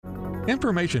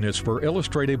Information is for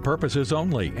illustrative purposes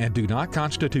only and do not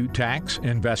constitute tax,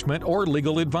 investment, or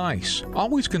legal advice.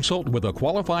 Always consult with a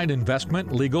qualified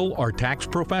investment, legal, or tax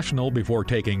professional before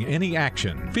taking any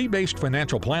action. Fee-based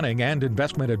financial planning and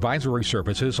investment advisory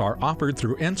services are offered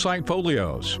through Insight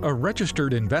Folios, a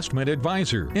registered investment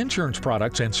advisor. Insurance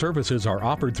products and services are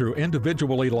offered through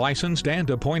individually licensed and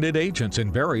appointed agents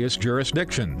in various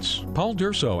jurisdictions. Paul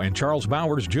Durso and Charles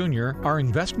Bowers Jr. are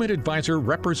investment advisor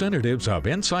representatives of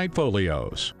Insight Folios.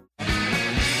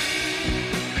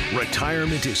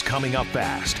 Retirement is coming up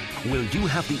fast. Will you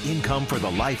have the income for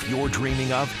the life you're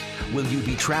dreaming of? Will you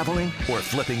be traveling or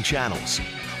flipping channels?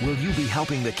 Will you be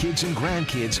helping the kids and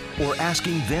grandkids or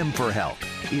asking them for help?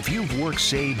 If you've worked,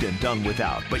 saved, and done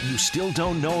without, but you still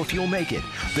don't know if you'll make it,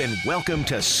 then welcome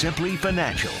to Simply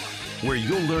Financial, where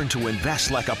you'll learn to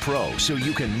invest like a pro so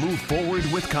you can move forward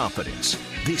with confidence.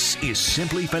 This is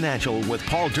Simply Financial with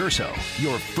Paul Durso,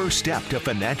 your first step to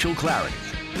financial clarity.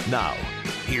 Now,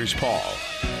 here's Paul.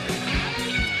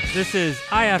 This is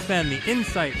IFN, the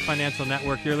Insight Financial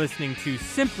Network. You're listening to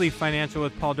Simply Financial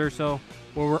with Paul Durso,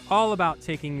 where we're all about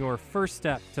taking your first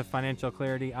step to financial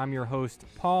clarity. I'm your host,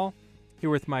 Paul, here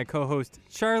with my co-host,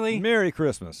 Charlie. Merry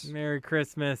Christmas. Merry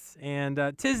Christmas. And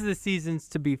tis the seasons.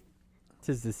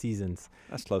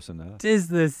 That's close enough. Tis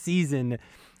the season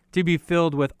to be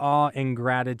filled with awe and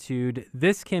gratitude.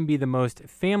 This can be the most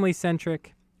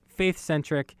family-centric,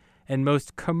 faith-centric, and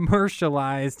most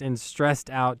commercialized and stressed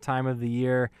out time of the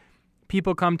year.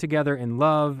 People come together in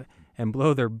love and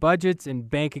blow their budgets and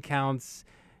bank accounts,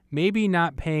 maybe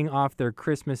not paying off their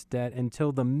Christmas debt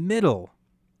until the middle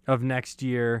of next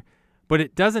year. But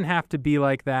it doesn't have to be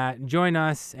like that. Join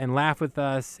us and laugh with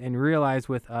us and realize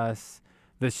with us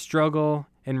the struggle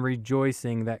and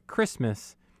rejoicing that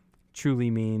Christmas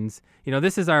truly means. You know,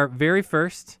 this is our very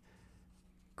first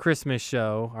Christmas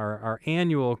show, our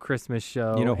annual Christmas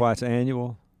show. You know why it's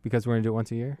annual? Because we're going to do it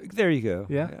once a year. There you go.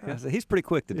 Yeah. He's pretty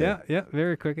quick today. Yeah,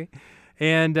 very quickly.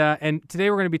 And today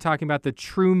we're going to be talking about the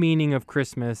true meaning of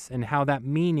Christmas and how that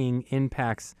meaning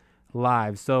impacts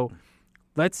lives. So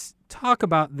let's talk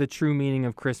about the true meaning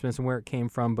of Christmas and where it came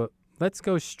from, but let's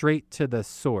go straight to the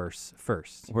source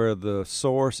first. Where the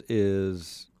source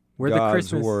is where God's the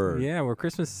Christmas word. Yeah, where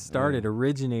Christmas started,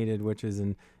 originated, which is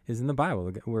in the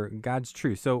Bible, where God's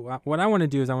truth. So what I want to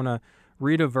do is I want to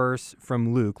read a verse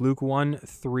from Luke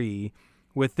 1:3.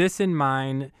 With this in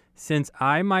mind, since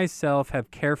I myself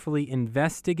have carefully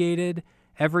investigated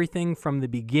everything from the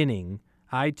beginning,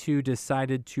 I too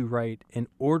decided to write an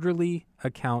orderly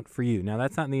account for you. Now,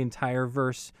 that's not in the entire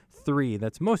verse 3.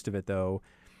 That's most of it, though.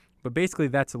 But basically,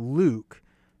 that's Luke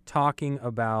talking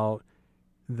about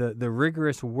the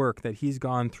rigorous work that he's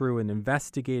gone through and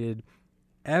investigated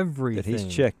everything. That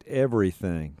he's checked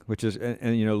everything, which is,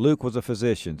 and you know, Luke was a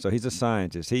physician, so he's a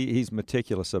scientist. He's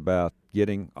meticulous about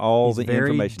getting all the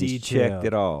information. Detailed. He's checked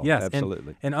it all. Yes,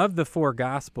 absolutely. And of the four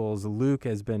Gospels, Luke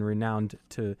has been renowned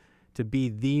to be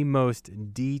the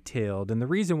most detailed. And the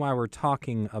reason why we're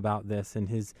talking about this and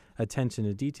his attention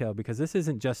to detail, because this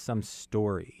isn't just some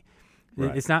story.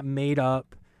 Right. It's not made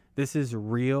up. This is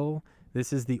real.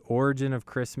 This is the origin of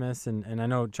Christmas. And I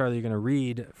know, Charlie, you're going to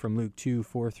read from Luke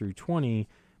 2:4-20,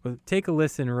 but take a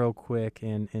listen real quick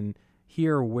and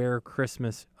hear where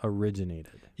Christmas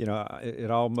originated. You know,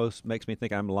 it almost makes me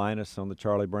think I'm Linus on the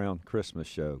Charlie Brown Christmas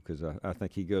show, because I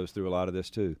think he goes through a lot of this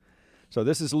too. So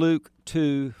this is Luke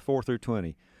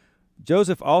 2:4-20.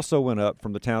 Joseph also went up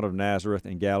from the town of Nazareth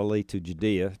in Galilee to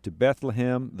Judea, to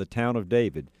Bethlehem, the town of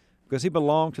David, because he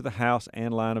belonged to the house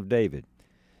and line of David.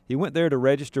 He went there to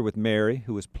register with Mary,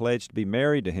 who was pledged to be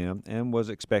married to him and was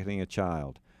expecting a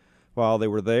child. While they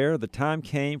were there, the time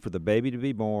came for the baby to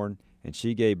be born, and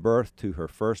she gave birth to her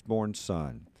firstborn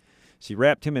son. She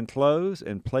wrapped him in clothes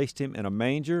and placed him in a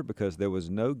manger because there was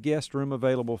no guest room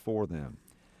available for them.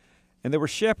 And there were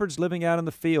shepherds living out in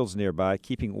the fields nearby,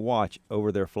 keeping watch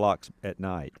over their flocks at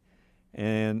night.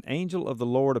 An angel of the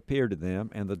Lord appeared to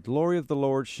them, and the glory of the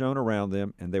Lord shone around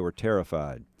them, and they were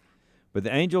terrified. But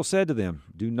the angel said to them,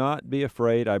 "Do not be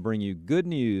afraid. I bring you good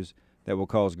news that will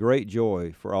cause great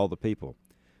joy for all the people.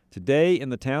 Today in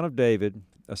the town of David,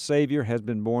 a Savior has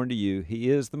been born to you. He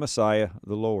is the Messiah,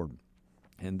 the Lord.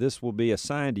 And this will be a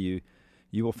sign to you.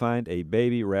 You will find a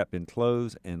baby wrapped in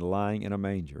clothes and lying in a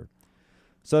manger."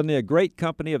 Suddenly a great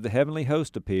company of the heavenly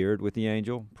host appeared with the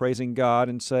angel, praising God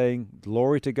and saying,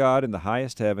 "Glory to God in the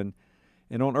highest heaven,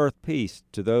 and on earth peace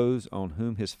to those on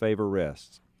whom his favor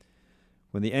rests."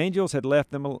 When the angels had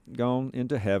left them gone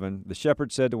into heaven, the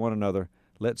shepherds said to one another,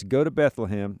 "Let's go to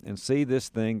Bethlehem and see this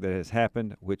thing that has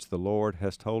happened, which the Lord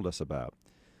has told us about."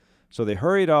 So they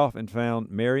hurried off and found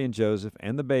Mary and Joseph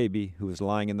and the baby who was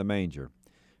lying in the manger.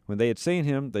 When they had seen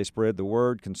him, they spread the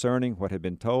word concerning what had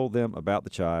been told them about the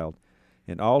child,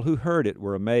 and all who heard it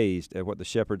were amazed at what the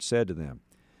shepherds said to them.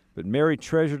 But Mary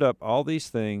treasured up all these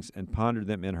things and pondered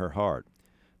them in her heart.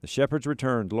 The shepherds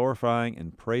returned, glorifying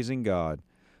and praising God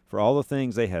for all the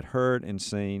things they had heard and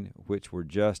seen, which were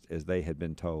just as they had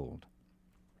been told.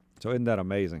 So isn't that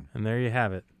amazing? And there you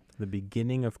have it. The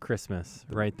beginning of Christmas,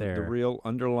 right there. The real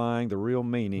underlying, the real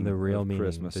meaning The real of meaning,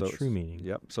 Christmas. the true meaning.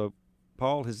 Yep. So,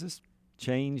 Paul, has this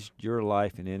changed your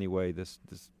life in any way, this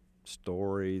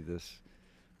story,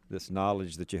 this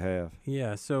knowledge that you have?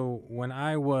 Yeah, so when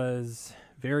I was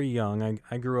very young,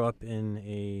 I grew up in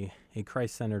a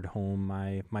Christ-centered home.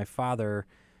 My father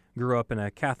grew up in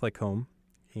a Catholic home,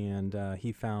 and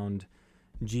he found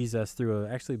Jesus through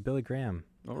actually Billy Graham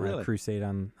crusade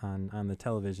on the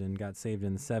television, got saved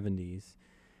in the 70s.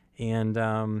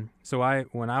 And so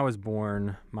when I was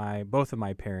born, both of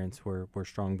my parents were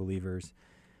strong believers,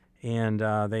 and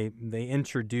they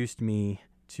introduced me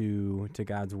to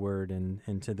God's word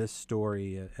and to this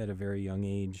story at a very young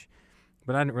age,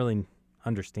 but I didn't really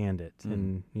understand it.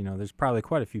 And there's probably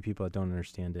quite a few people that don't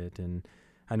understand it, and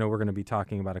I know we're going to be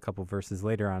talking about a couple verses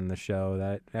later on in the show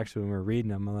that actually when we're reading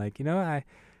them, I'm like,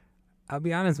 I'll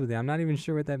be honest with you, I'm not even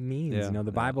sure what that means. Yeah,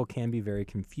 the Bible can be very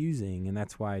confusing, and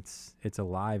that's why it's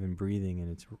alive and breathing,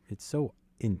 and it's so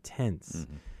intense.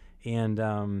 And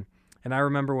I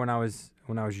remember when I was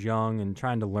young and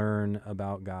trying to learn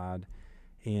about God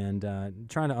and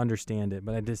trying to understand it,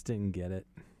 but I just didn't get it.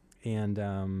 And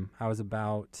I was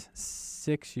about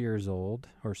 6 years old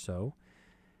or so,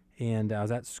 and I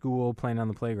was at school playing on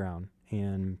the playground,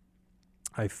 and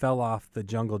I fell off the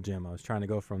jungle gym. I was trying to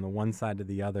go from the one side to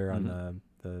the other on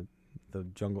the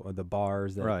jungle, the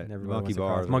bars that everybody wants to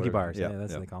call monkey bars. Yeah,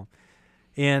 that's what they call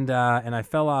them. And I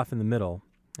fell off in the middle,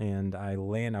 and I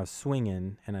was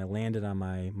swinging, and I landed on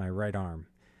my right arm,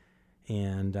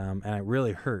 and it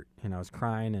really hurt, and I was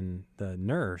crying, and the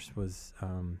nurse was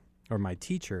or my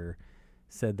teacher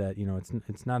said that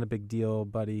it's not a big deal,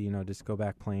 buddy, just go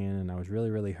back playing. And I was really,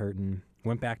 really hurting.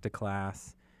 Went back to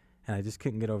class, and I just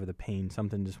couldn't get over the pain.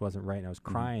 Something just wasn't right, and I was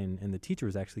crying, and the teacher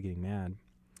was actually getting mad.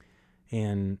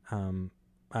 And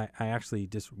I actually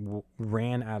just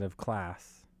ran out of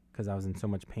class because I was in so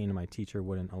much pain, and my teacher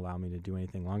wouldn't allow me to do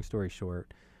anything. Long story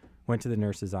short, went to the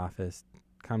nurse's office.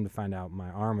 Come to find out, my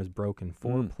arm was broken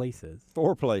 4 places.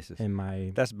 4 places.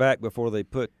 And that's back before they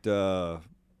put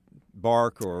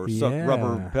bark or some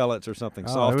rubber pellets or something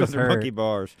soft under monkey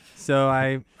bars. So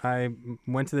I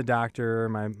went to the doctor.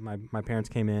 My parents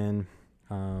came in.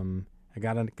 I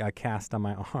got a cast on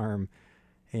my arm,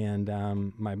 and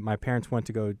my parents went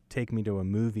to go take me to a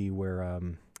movie where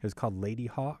it was called Lady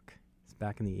Hawk. It's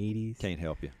back in the 80s. Can't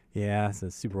help you. Yeah, it's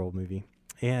a super old movie.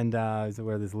 And it's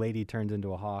where this lady turns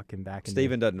into a hawk and back.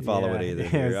 Stephen doesn't follow it either.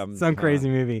 Yeah, some crazy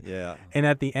movie. Yeah. And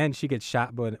at the end, she gets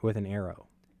shot with an arrow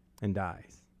and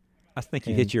dies. I think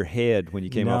you hit your head when you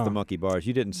came off the monkey bars.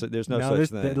 You didn't. There's no such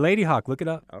thing. The Lady Hawk. Look it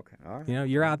up. Okay. All right.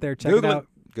 You're out there. Check it out.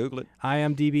 Google it.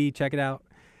 IMDb. Check it out.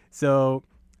 So,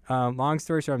 long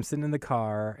story short, I'm sitting in the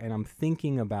car and I'm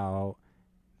thinking about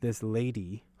this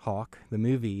Lady Hawk, the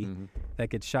movie that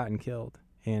gets shot and killed,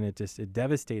 and it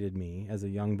devastated me as a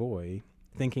young boy.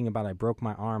 Thinking about I broke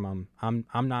my arm.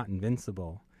 I'm not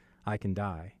invincible. I can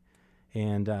die.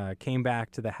 And came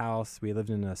back to the house. We lived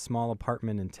in a small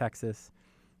apartment in Texas.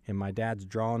 And my dad's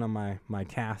drawing on my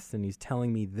cast, and he's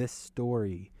telling me this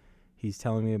story. He's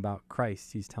telling me about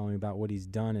Christ. He's telling me about what he's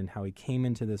done and how he came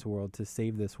into this world to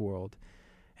save this world.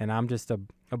 And I'm just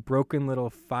a broken little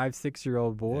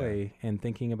 5-6-year-old boy and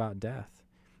thinking about death.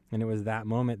 And it was that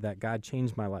moment that God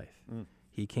changed my life.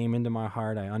 He came into my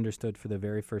heart. I understood for the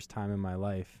very first time in my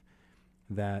life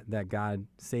that God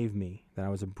saved me, that I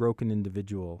was a broken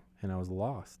individual and I was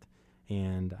lost.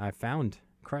 And I found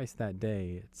Christ that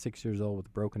day at 6 years old with a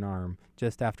broken arm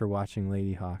just after watching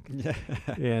Lady Hawk.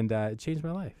 And it changed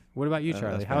my life. What about you,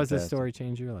 Charlie? How has this story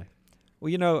changed your life?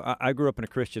 Well, I grew up in a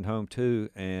Christian home too,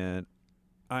 and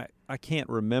I can't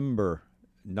remember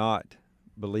not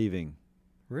believing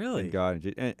in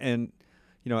God. And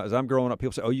as I'm growing up,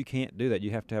 people say, oh, you can't do that.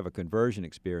 You have to have a conversion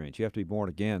experience. You have to be born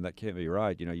again. That can't be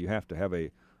right. You have to have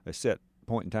a set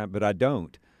point in time. But I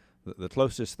don't. The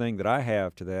closest thing that I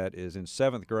have to that is in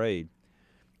 7th grade,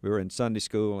 we were in Sunday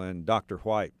school, and Dr.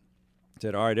 White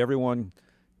said, all right, everyone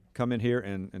come in here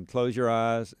and close your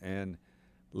eyes and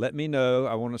let me know.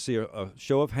 I want to see a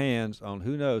show of hands on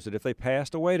who knows that if they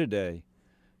passed away today,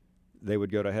 they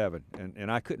would go to heaven.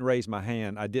 And I couldn't raise my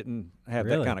hand. I didn't have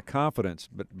that kind of confidence,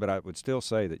 but I would still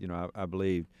say that, I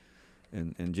believed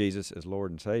in Jesus as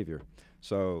Lord and Savior.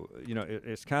 So,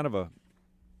 it's kind of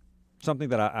something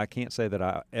that I can't say that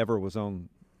I ever was on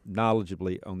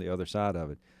knowledgeably on the other side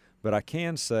of it. But I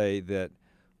can say that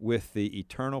with the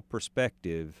eternal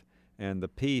perspective and the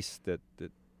peace that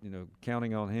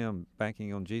counting on Him,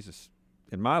 banking on Jesus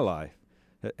in my life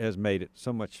has made it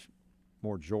so much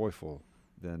more joyful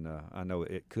than I know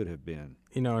it could have been.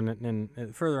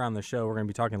 And further on the show, we're going to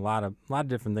be talking a lot of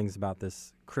different things about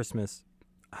this Christmas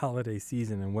holiday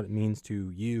season and what it means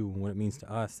to you and what it means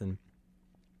to us. And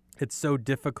it's so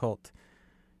difficult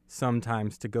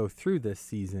sometimes to go through this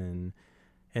season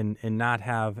and not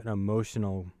have an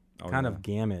emotional of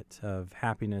gamut of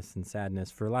happiness and sadness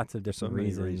for lots of different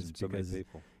reasons because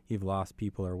you've lost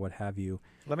people or what have you.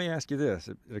 Let me ask you this.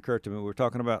 It occurred to me, we were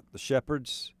talking about the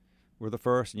shepherds were the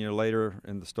first, and later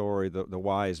in the story, the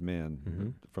wise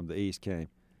men from the east came.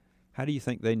 How do you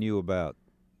think they knew about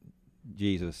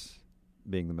Jesus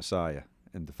being the Messiah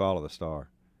and to follow the star?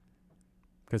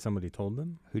 Because somebody told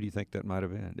them? Who do you think that might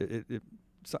have been?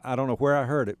 So I don't know where I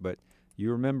heard it, but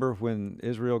you remember when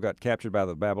Israel got captured by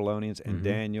the Babylonians and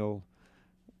Daniel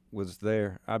was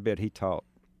there? I bet he taught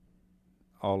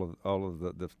all of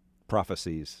the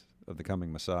prophecies of the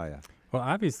coming Messiah. Well,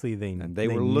 obviously they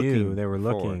were looking. They were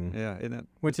looking. Yeah, isn't it?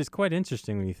 Which is quite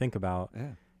interesting when you think about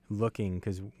looking,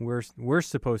 because we're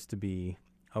supposed to be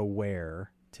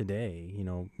aware today,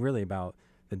 really about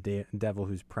the devil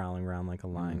who's prowling around like a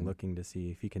lion, looking to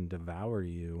see if he can devour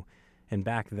you. And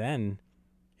back then,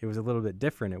 it was a little bit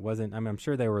different. It wasn't. I'm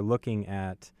sure they were looking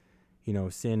at,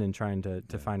 sin and trying to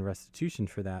find restitution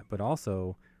for that, but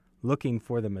also looking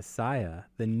for the Messiah,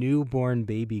 the newborn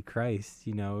baby Christ.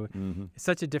 It's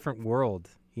such a different world.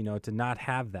 To not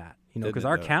have that. Because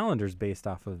our calendar's based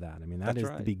off of that. That is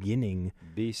right. The beginning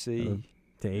BC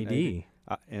to AD.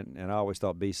 And I always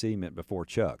thought BC meant before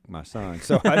Chuck, my son.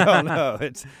 So I don't know.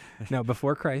 It's no,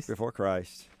 before Christ. Before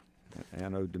Christ.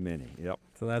 Anno Domini. Yep.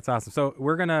 So that's awesome. So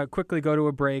we're gonna quickly go to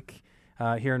a break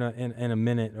here in a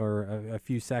minute or a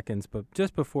few seconds. But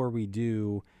just before we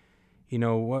do,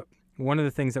 one of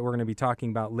the things that we're going to be talking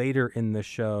about later in the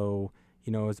show,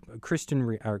 is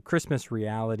Christmas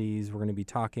realities. We're going to be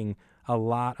talking a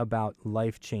lot about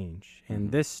life change,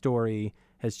 and this story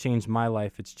has changed my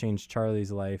life. It's changed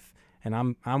Charlie's life.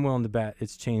 And I'm willing to bet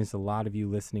it's changed a lot of you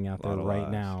listening out there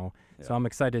right now. Yeah. So I'm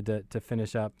excited to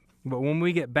finish up. But when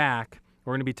we get back,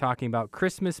 we're going to be talking about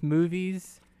Christmas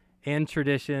movies and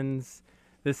traditions.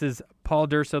 This is Paul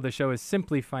Durso. The show is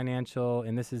Simply Financial,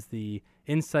 and this is the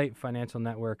Insight Financial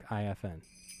Network, IFN.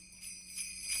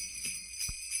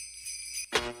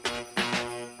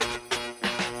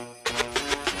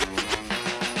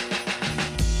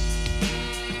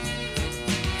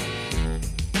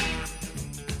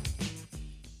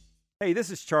 Hey,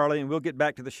 this is Charlie, and we'll get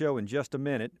back to the show in just a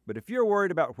minute. But if you're worried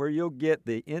about where you'll get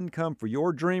the income for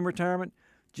your dream retirement,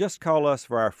 just call us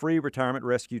for our free Retirement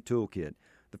Rescue Toolkit.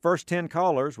 The first 10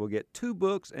 callers will get 2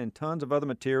 books and tons of other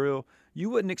material you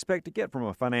wouldn't expect to get from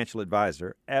a financial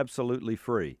advisor, absolutely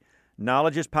free.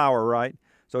 Knowledge is power, right?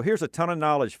 So here's a ton of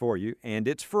knowledge for you, and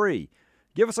it's free.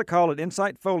 Give us a call at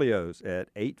Insight Folios at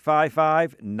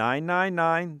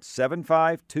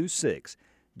 855-999-7526.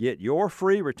 Get your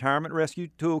free Retirement Rescue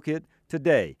Toolkit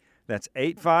today. That's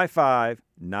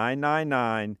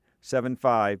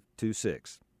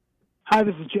 855-999-7526. Hi,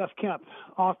 this is Jeff Kemp,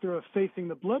 author of Facing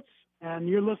the Blitz, and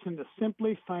you're listening to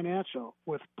Simply Financial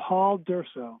with Paul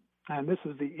Durso, and this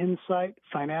is the Insight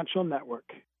Financial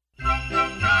Network.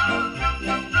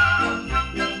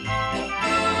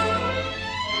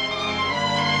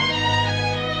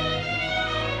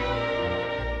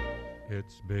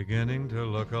 It's beginning to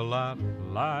look a lot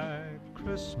like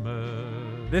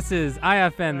Christmas. This is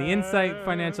IFN, the Insight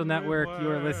Financial Network.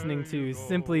 You are listening to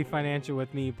Simply Financial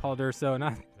with me, Paul Durso.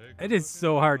 And it is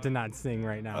so hard to not sing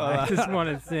right now. I just want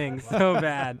to sing so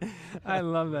bad. I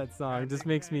love that song. It just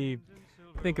makes me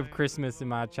think of Christmas in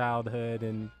my childhood.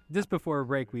 And just before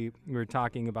break, we were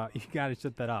talking about, you got to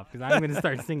shut that off because I'm going to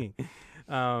start singing.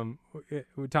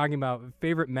 We're talking about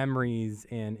favorite memories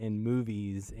and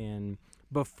movies. And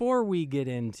before we get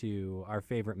into our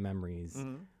favorite memories,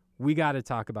 we got to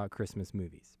talk about Christmas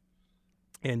movies.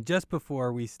 And just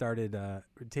before we started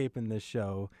taping this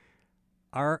show,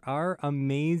 our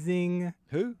amazing,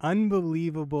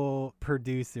 unbelievable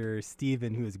producer,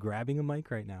 Steven, who is grabbing a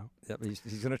mic right now. Yep, he's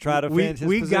going to try to finish his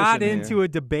position. We got into a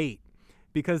debate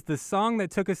because the song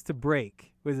that took us to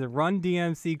break was a Run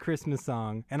DMC Christmas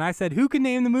song. And I said, who could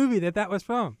name the movie that was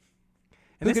from?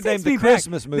 And who could name the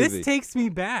Christmas movie? This takes me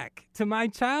back to my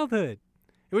childhood.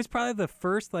 It was probably the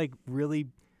first really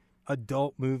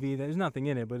adult movie. There's nothing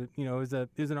in it, but it was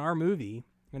an R movie.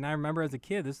 And I remember as a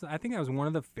kid, I think that was one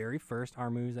of the very first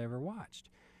R movies I ever watched.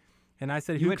 And I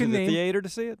said, "Who went to the theater to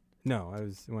see it?" No, I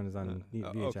was when it was on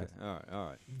VHS. Okay. All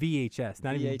right. VHS,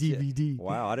 not even VHS. DVD.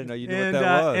 Wow, I didn't know you knew And, what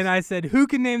that was. and I said, who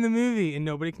can name the movie? And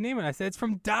nobody can name it. I said, it's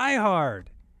from Die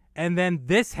Hard. And then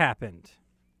this happened.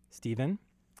 Steven,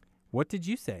 what did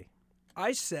you say?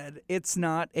 I said it's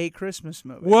not a Christmas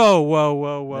movie.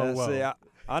 Whoa. See,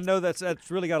 I know that's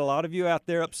really got a lot of you out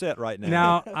there upset right now.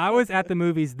 Now, I was at the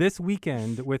movies this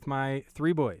weekend with my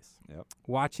 3 boys. Yep.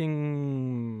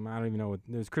 Watching, I don't even know what,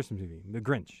 it was a Christmas movie, The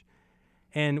Grinch.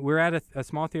 And we're at a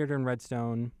small theater in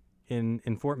Redstone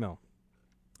in Fort Mill.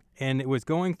 And it was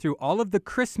going through all of the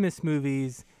Christmas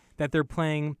movies that they're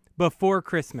playing before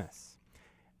Christmas.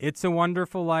 It's a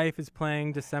Wonderful Life is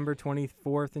playing December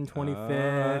 24th and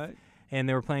 25th. Right. And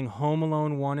they were playing Home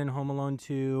Alone 1 and Home Alone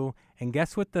 2. And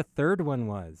guess what the third one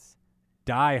was?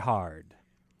 Die Hard.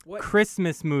 What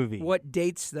Christmas movie. What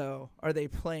dates though are they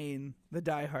playing the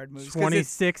Die Hard movies? 'Cause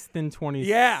 26th and 27th.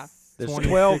 Yeah. There's 26th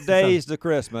 12 and days to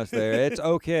Christmas there. It's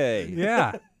okay.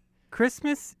 Yeah.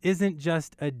 Christmas isn't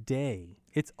just a day.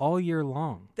 It's all year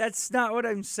long. That's not what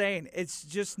I'm saying. It's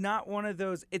just not one of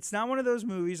those. It's not one of those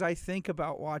movies I think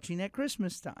about watching at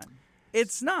Christmas time.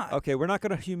 It's not. Okay, we're not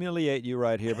going to humiliate you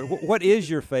right here, but what is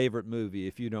your favorite movie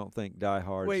if you don't think Die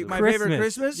Hard? Wait, my favorite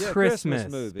Christmas? Yeah, Christmas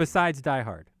Christmas movie. Besides Die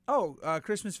Hard. Oh,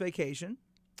 Christmas Vacation.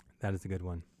 That is a good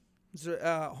one.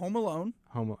 Home Alone.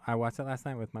 I watched it last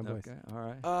night with my boys. Okay, all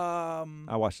right.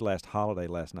 I I watched Last Holiday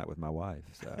last night with my wife.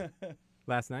 So.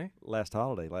 Last night? Last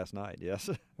Holiday last night, yes.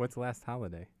 What's Last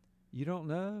Holiday? You don't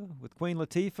know? With Queen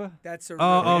Latifah? That's a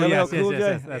Oh, really yes, Cool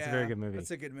yes. J? That's a very good movie.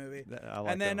 That's a good movie. I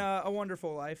like And then that one. A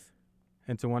Wonderful Life.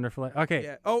 It's a Wonderful Life. Okay.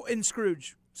 Yeah. Oh, and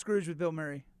Scrooge. Scrooge with Bill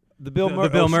Murray. the Bill The Murray,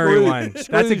 Bill Murray Scrooge- one. That's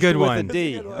a Scrooge good with one. a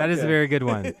D. That is a Okay. very good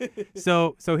one.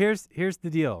 So here's the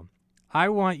deal. I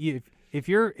want you if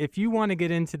you want to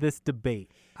get into this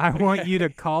debate, I want you to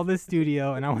call the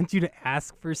studio and I want you to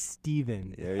ask for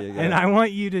Steven. There you go. And I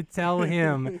want you to tell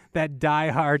him that Die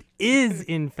Hard is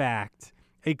in fact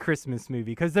a Christmas movie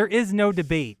because there is no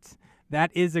debate.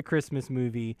 That is a Christmas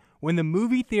movie. When the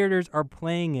movie theaters are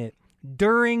playing it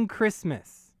during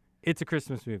Christmas, it's a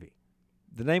Christmas movie.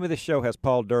 The name of the show has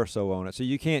Paul Durso on it, so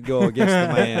you can't go against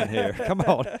the man here. Come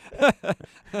on.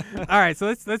 All right, so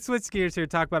let's switch gears here.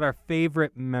 Talk about our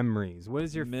favorite memories. What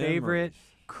is your favorite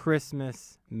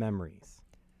Christmas memories?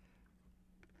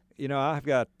 You know, I've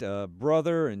got a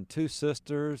brother and 2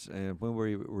 sisters, and when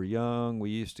we were young, we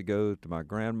used to go to my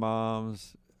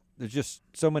grandmom's. There's just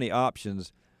so many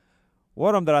options.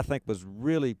 One of them that I think was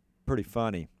really pretty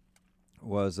funny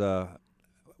was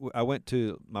I went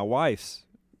to my wife's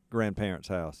grandparents'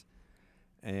 house,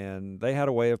 and they had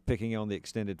a way of picking on the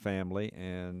extended family.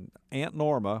 And Aunt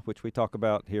Norma, which we talk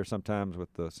about here sometimes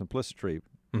with the Simplicity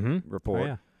report, Oh,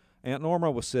 yeah. Aunt Norma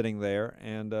was sitting there,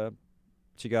 and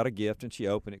she got a gift, and she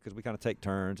opened it because we kind of take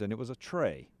turns, and it was a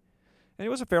tray. And it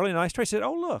was a fairly nice tray. She said,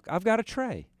 "Oh, look, I've got a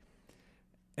tray."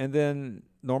 And then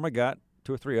Norma got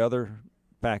 2 or 3 other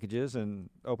packages and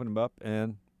opened them up,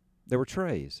 and there were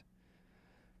trays.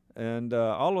 And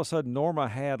all of a sudden, Norma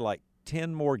had like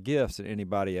 10 more gifts than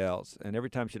anybody else, and every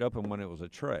time she'd open one, it was a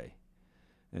tray.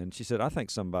 And she said, "I think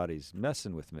somebody's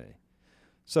messing with me."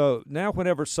 So now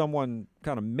whenever someone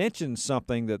kind of mentions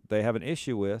something that they have an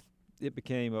issue with, it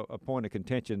became a point of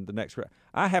contention the next.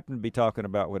 I happened to be talking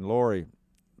about when Lori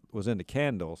was into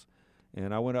candles,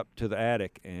 and I went up to the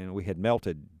attic, and we had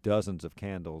melted dozens of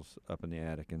candles up in the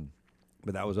attic,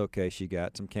 but that was okay. She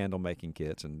got some candle-making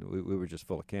kits, and we were just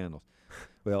full of candles.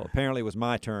 Well, apparently it was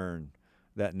my turn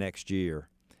that next year,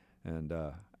 and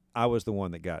I was the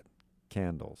one that got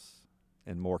candles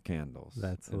and more candles.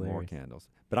 That's and more hilarious. candles.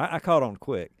 But I caught on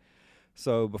quick.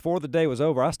 So before the day was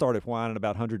over, I started whining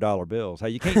about $100 bills. Hey,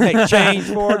 you can't take change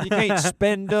for it. You can't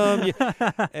spend them.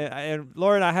 And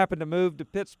Lori and I happened to move to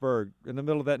Pittsburgh in the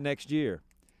middle of that next year.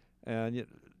 And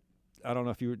I don't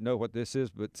know if you know what this is,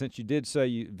 but since you did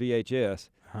say VHS,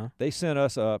 they sent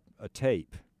us up a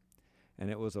tape. And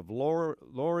it was of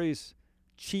Lori's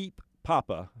cheap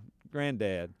papa,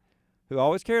 granddad, who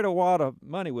always carried a wad of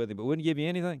money with him but wouldn't give you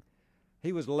anything.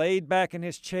 He was laid back in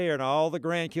his chair, and all the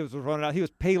grandkids was running out. He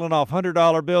was peeling off $100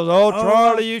 bills. Oh,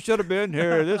 Charlie, you should have been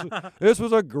here. This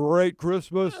was a great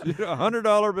Christmas.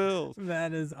 $100 bills.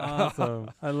 That is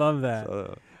awesome. I love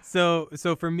that. So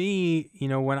for me,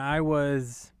 when I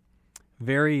was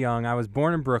very young, I was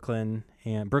born in Brooklyn,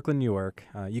 New York.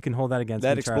 You can hold that against me,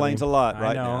 That explains Charlie. a lot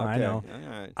I know, now. I know. Okay.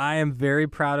 All right. I am very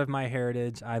proud of my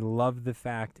heritage. I love the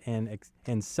fact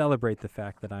and celebrate the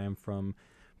fact that I am from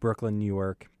Brooklyn, New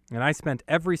York. And I spent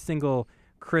every single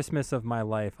Christmas of my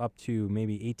life up to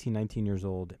maybe 18, 19 years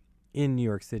old in New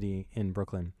York City, in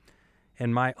Brooklyn.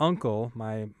 And my uncle,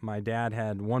 my dad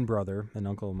had one brother, an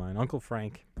uncle of mine, Uncle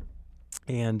Frank.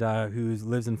 and who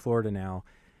lives in Florida now.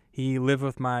 He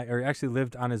lived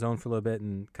on his own for a little bit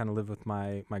and kind of lived with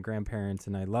my grandparents,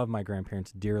 and I love my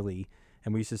grandparents dearly.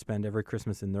 And we used to spend every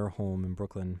Christmas in their home in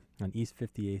Brooklyn on East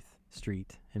 58th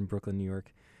Street in Brooklyn, New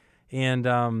York.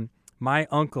 And my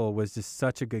uncle was just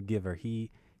such a good giver. He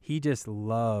just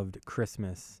loved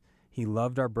Christmas. He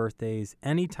loved our birthdays.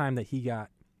 Any time that he got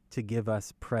to give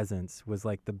us presents was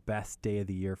like the best day of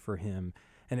the year for him.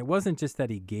 And it wasn't just that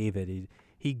he gave it.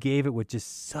 He gave it with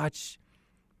just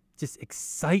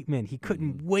excitement. He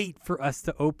couldn't wait for us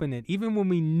to open it, even when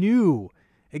we knew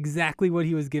exactly what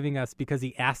he was giving us, because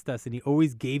he asked us, and he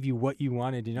always gave you what you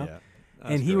wanted, you know? Yeah,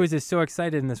 and he was just so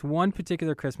excited. And this one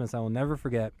particular Christmas I will never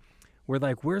forget, we're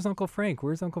like, where's Uncle Frank?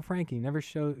 Where's Uncle Frank? He never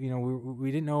showed,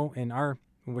 we didn't know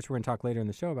which we're going to talk later in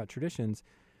the show about traditions.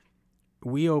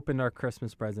 We opened our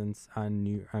Christmas presents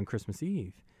on Christmas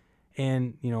Eve.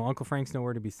 And, Uncle Frank's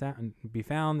nowhere to be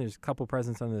found. There's a couple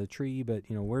presents under the tree, but,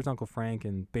 where's Uncle Frank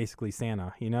and basically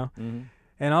Santa, Mm-hmm.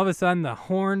 And all of a sudden the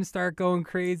horns start going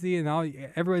crazy, and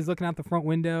everybody's looking out the front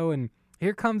window, and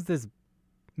here comes this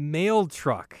mail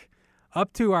truck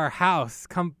up to our house,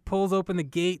 pulls open the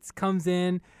gates, comes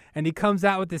in, and he comes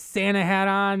out with this Santa hat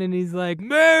on, and he's like,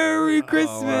 Merry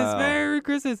Christmas, wow. Merry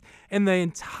Christmas. And the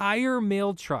entire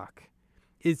mail truck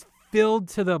is filled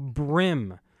to the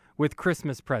brim with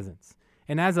Christmas presents.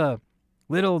 And as a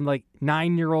little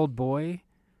 9-year-old boy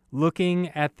looking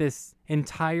at this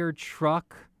entire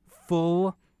truck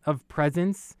full of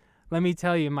presents, let me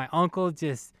tell you, my uncle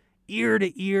just ear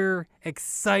to ear,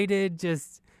 excited,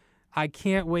 just, I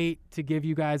can't wait to give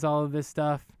you guys all of this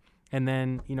stuff. And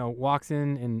then, walks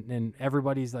in and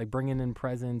everybody's like bringing in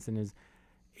presents, and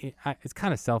it's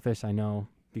kind of selfish, I know,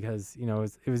 because,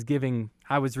 it was giving,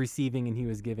 I was receiving and he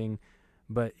was giving.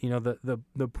 But,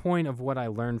 the point of what I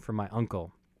learned from my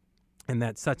uncle, and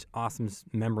that's such awesome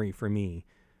memory for me,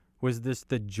 was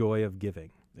the joy of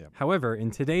giving. Yep. However,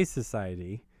 in today's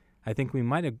society, I think we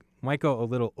might go a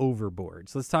little overboard.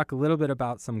 So let's talk a little bit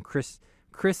about some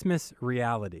Christmas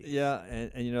reality. Yeah,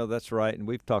 and that's right. And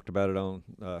we've talked about it on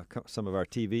some of our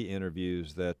TV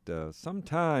interviews that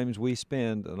sometimes we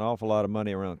spend an awful lot of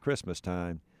money around Christmas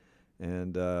time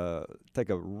and take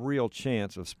a real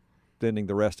chance of spending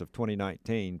the rest of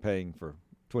 2019 paying for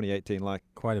 2018 like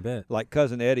quite a bit. Like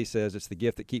Cousin Eddie says, it's the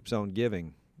gift that keeps on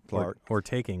giving, Clark. Or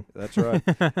taking. That's right.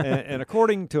 and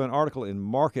according to an article in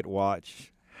Market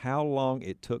Watch, how long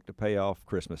it took to pay off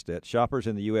Christmas debt, shoppers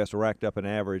in the U.S. racked up an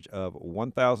average of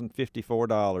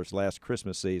 $1,054 last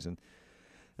Christmas season.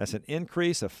 That's an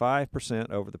increase of 5%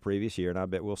 over the previous year, and I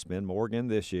bet we'll spend more again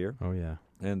this year. Oh, yeah.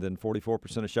 And then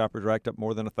 44% of shoppers racked up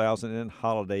more than $1,000 in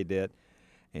holiday debt,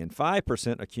 and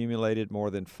 5% accumulated more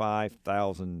than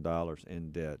 $5,000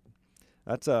 in debt.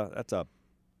 That's a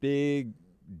big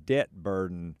debt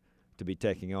burden to be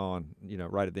taking on,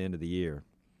 right at the end of the year.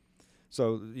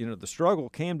 So, the struggle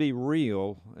can be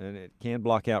real, and it can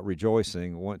block out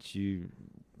rejoicing once you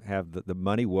have the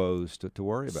money woes to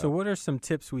worry about. So what are some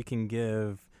tips we can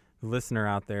give the listener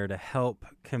out there to help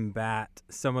combat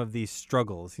some of these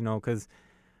struggles? Because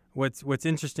what's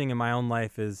interesting in my own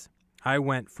life is I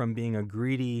went from being a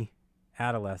greedy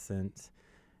adolescent,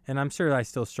 and I'm sure I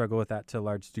still struggle with that to a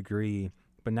large degree,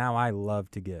 but now I love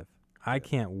to give. I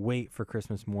can't wait for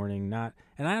Christmas morning.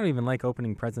 And I don't even like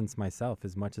opening presents myself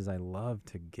as much as I love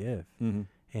to give. Mm-hmm.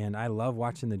 And I love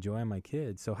watching the joy of my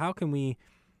kids. So how can we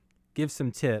give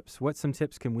some tips? What some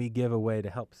tips can we give away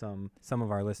to help some of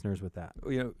our listeners with that?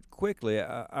 Quickly,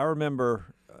 I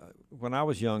remember when I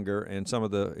was younger and some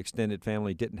of the extended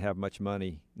family didn't have much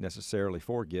money necessarily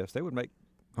for gifts, they would make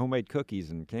homemade cookies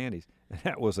and candies. And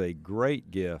that was a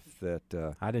great gift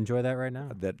that I'd enjoy that right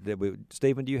now.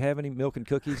 Stephen, do you have any milk and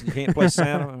cookies? You can't play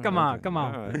Santa? Come on.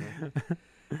 Right.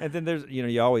 And then there's,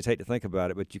 you always hate to think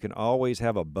about it, but you can always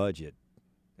have a budget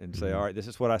and say, all right, this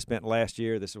is what I spent last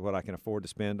year. This is what I can afford to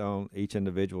spend on each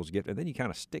individual's gift. And then you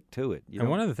kind of stick to it. And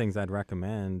one of the things I'd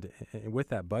recommend with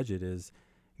that budget is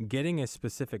getting a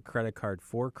specific credit card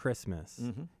for Christmas,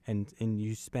 mm-hmm. and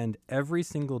you spend every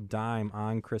single dime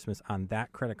on Christmas on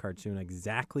that credit card, so you know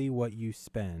exactly what you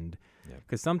spend.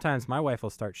 Because sometimes my wife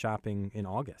will start shopping in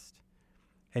August,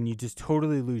 and you just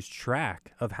totally lose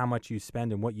track of how much you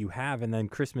spend and what you have. And then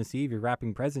Christmas Eve, you're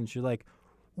wrapping presents. You're like,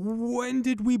 when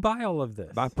did we buy all of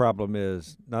this? My problem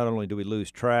is not only do we lose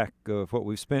track of what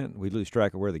we've spent, we lose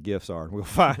track of where the gifts are, and we'll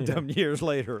find them years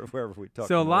later wherever we talk.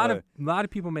 So a lot of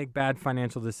people make bad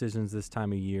financial decisions this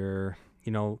time of year.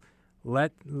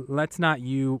 Let's not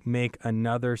you make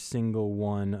another single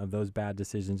one of those bad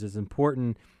decisions. It's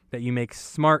important that you make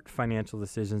smart financial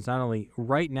decisions, not only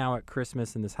right now at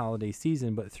Christmas and this holiday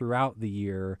season, but throughout the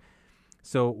year.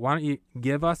 So why don't you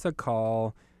give us a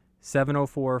call?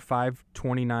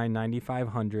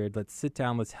 704-529-9500. Let's sit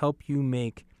down. Let's help you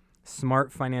make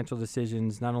smart financial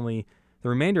decisions, not only the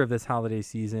remainder of this holiday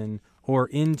season or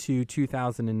into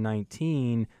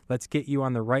 2019. Let's get you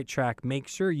on the right track. Make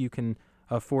sure you can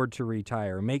afford to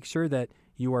retire. Make sure that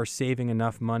you are saving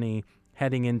enough money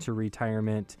heading into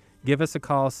retirement. Give us a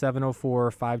call,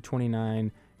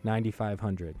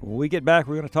 704-529-9500. When we get back,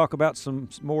 we're going to talk about some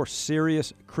more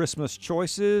serious Christmas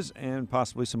choices and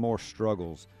possibly some more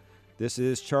struggles. This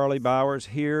is Charlie Bowers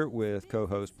here with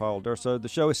co-host Paul Durso. The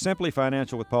show is Simply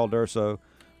Financial with Paul Durso,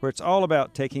 where it's all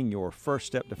about taking your first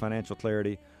step to financial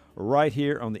clarity right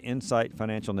here on the Insight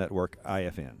Financial Network,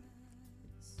 IFN.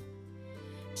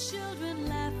 Children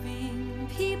laughing,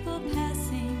 people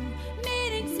passing,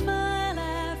 meeting smile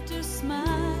after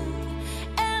smile,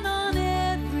 and on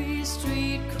every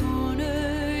street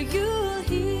corner you'll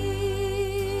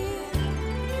hear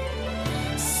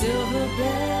silver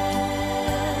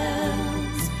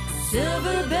bells,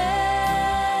 silver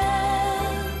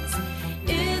bells,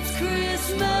 it's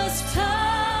Christmas time.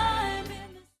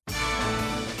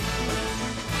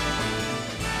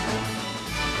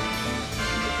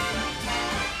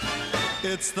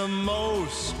 It's the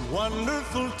most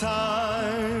wonderful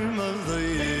time of the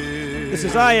year. This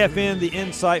is IFN, the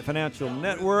Insight Financial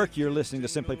Network. You're listening to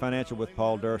Simply Financial with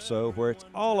Paul Durso, where it's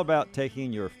all about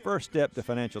taking your first step to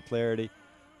financial clarity.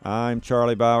 I'm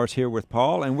Charlie Bowers here with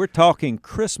Paul, and we're talking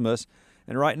Christmas.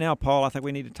 And right now, Paul, I think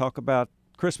we need to talk about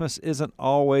Christmas isn't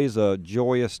always a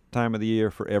joyous time of the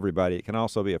year for everybody. It can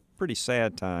also be a pretty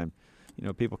sad time. You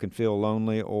know, people can feel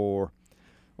lonely or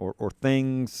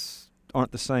things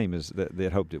aren't the same as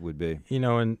they'd hoped it would be. You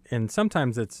know, and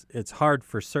sometimes it's hard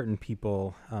for certain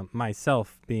people,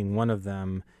 myself being one of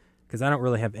them, because I don't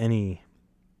really have any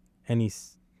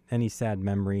sad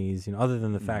memories, you know, other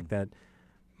than the fact that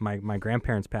my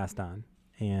grandparents passed on,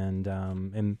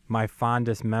 and my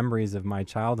fondest memories of my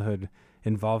childhood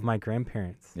involve my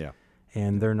grandparents. Yeah,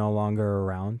 and they're no longer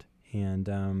around,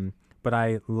 and but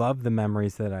I love the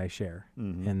memories that I share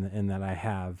and that I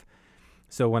have.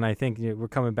 So when I think we're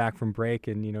coming back from break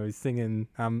and, you know, he's singing,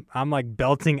 I'm like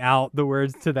belting out the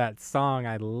words to that song.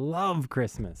 I love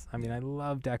Christmas. I mean, I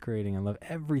love decorating. I love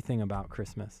everything about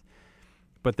Christmas.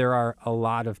 But there are a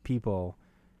lot of people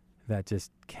that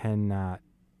just cannot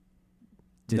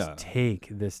take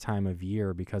this time of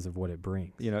year because of what it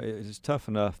brings. You know, it's tough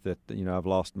enough that, you know, I've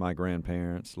lost my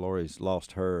grandparents. Lori's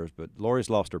lost hers, but Lori's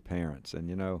lost her parents. And,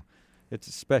 you know, it's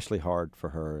especially hard for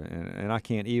her, and I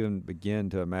can't even begin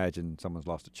to imagine someone's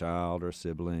lost a child or a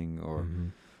sibling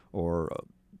or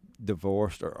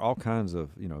divorced or all kinds of,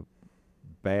 you know,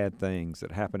 bad things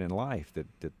that happen in life that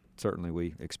certainly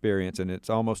we experience. And it's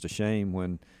almost a shame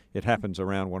when it happens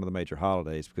around one of the major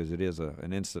holidays because it is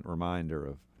an instant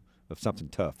reminder of something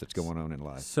tough that's going on in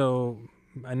life. So,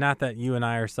 not that you and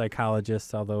I are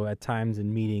psychologists, although at times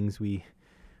in meetings we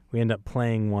end up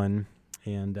playing one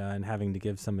and having to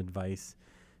give some advice,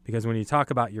 because when you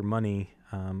talk about your money,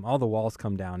 all the walls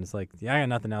come down. It's like, yeah, I got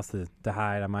nothing else to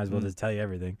hide. I might as well just tell you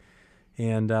everything.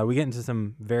 And we get into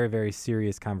some very, very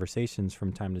serious conversations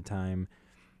from time to time.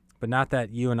 But not that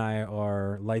you and I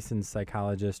are licensed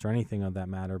psychologists or anything of that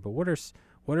matter. But what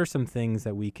are some things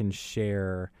that we can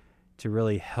share to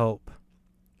really help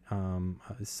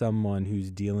someone who's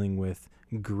dealing with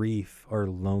grief or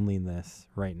loneliness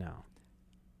right now?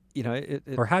 You know,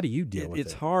 or how do you deal with it?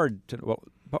 It's hard to. Well,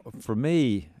 for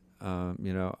me,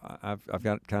 you know, I've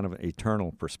got kind of an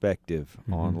eternal perspective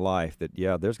on life. That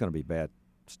there's going to be bad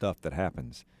stuff that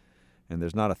happens, and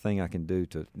there's not a thing I can do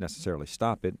to necessarily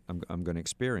stop it. I'm going to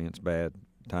experience bad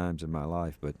times in my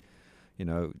life, but you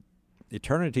know,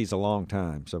 eternity's a long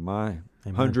time. So my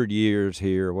 100 years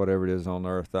here, whatever it is on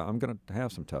earth, I'm going to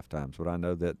have some tough times. But I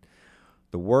know that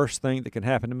the worst thing that can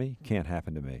happen to me can't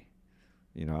happen to me.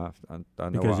 You know, I know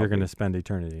because you're going to spend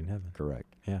eternity in heaven.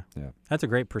 Correct. Yeah. That's a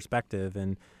great perspective.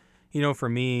 And, you know, for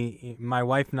me, my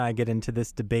wife and I get into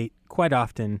this debate quite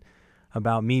often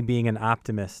about me being an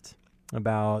optimist,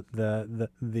 about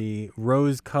the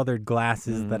rose-colored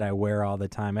glasses that I wear all the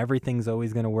time. Everything's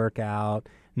always going to work out.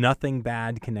 Nothing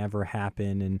bad can ever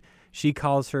happen. And she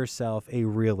calls herself a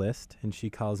realist, and she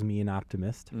calls me an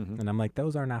optimist. And I'm like,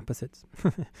 those aren't opposites.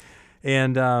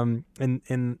 And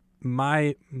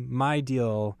my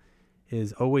deal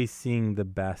is always seeing the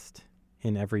best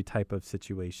in every type of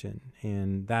situation.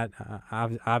 And that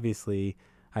obviously,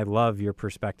 I love your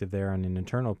perspective there on an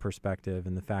internal perspective,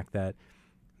 and the fact that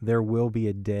there will be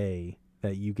a day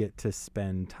that you get to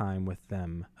spend time with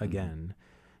them again.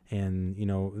 And, you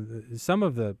know, some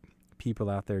of the people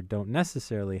out there don't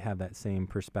necessarily have that same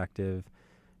perspective,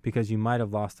 because you might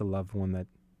have lost a loved one that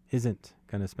isn't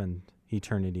going to spend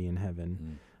eternity in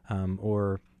heaven.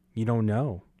 or you don't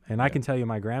know. And I can tell you,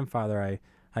 my grandfather,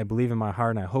 I believe in my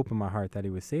heart and I hope in my heart that he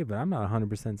was saved, but I'm not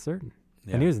 100% certain.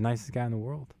 Yeah. And he was the nicest guy in the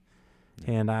world.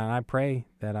 Yeah. And I pray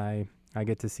that I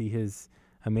get to see his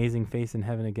amazing face in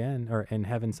heaven again, or in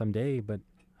heaven someday, but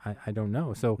I don't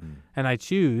know. So, and I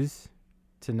choose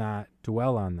to not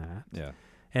dwell on that. Yeah.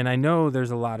 And I know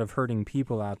there's a lot of hurting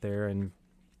people out there, and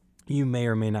you may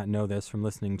or may not know this from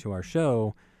listening to our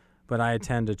show, but I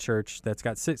attend a church that's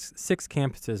got six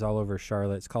campuses all over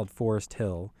Charlotte. It's called Forest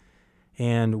Hill.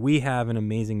 And we have an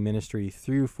amazing ministry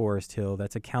through Forest Hill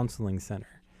that's a counseling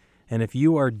center. And if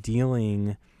you are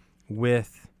dealing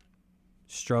with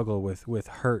struggle, with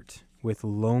hurt, with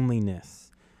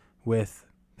loneliness, with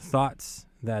thoughts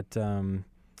that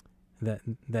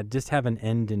just have an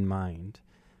end in mind,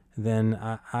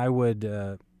 then I would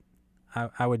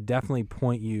definitely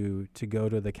point you to go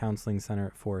to the counseling center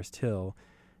at Forest Hill.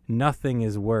 Nothing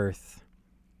is worth,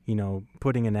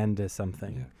 putting an end to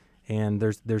something. Yeah. And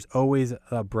there's always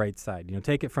a bright side.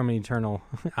 Take it from an eternal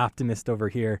optimist over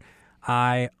here.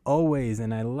 I always,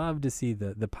 and I love to see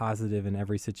the positive in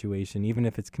every situation, even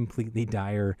if it's completely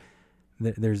dire.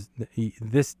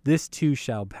 This too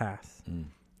shall pass.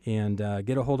 And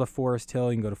get a hold of Forest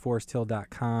Hill. You can go to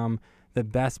foresthill.com. The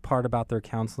best part about their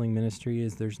counseling ministry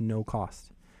is there's no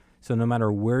cost. So no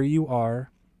matter where you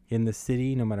are in the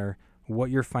city, no matter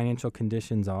what your financial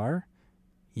conditions are,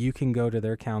 you can go to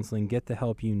their counseling, get the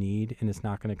help you need, and it's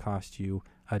not going to cost you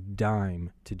a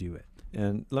dime to do it.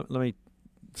 And let me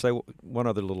say one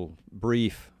other little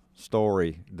brief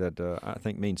story that I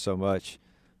think means so much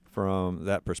from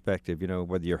that perspective.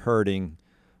 Whether you're hurting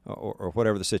or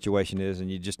whatever the situation is, and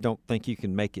you just don't think you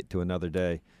can make it to another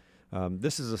day.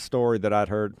 This is a story that I'd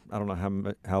heard, I don't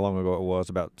know how long ago it was,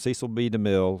 about Cecil B.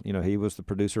 DeMille. He was the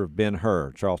producer of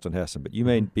Ben-Hur, Charlton Heston, but you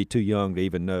may be too young to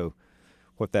even know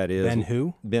what that is. Ben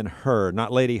who? Ben-Hur,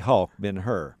 not Lady Hawk,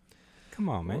 Ben-Hur. Come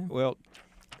on, man. Well,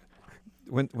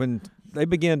 when they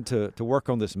began to work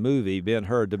on this movie,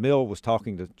 Ben-Hur, DeMille was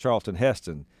talking to Charlton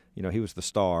Heston. He was the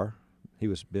star. He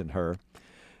was Ben-Hur.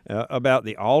 About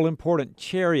the all-important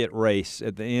chariot race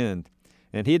at the end.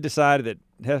 And he had decided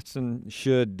that Heston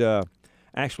should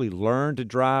actually learn to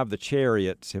drive the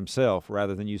chariots himself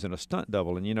rather than using a stunt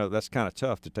double. And, that's kind of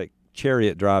tough to take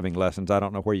chariot driving lessons. I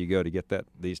don't know where you go to get that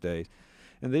these days.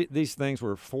 And these things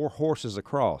were 4 horses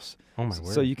across. Oh, my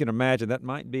word. So you can imagine that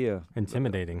might be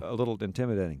intimidating. A little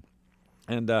intimidating.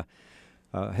 And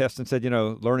Heston said,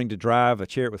 learning to drive a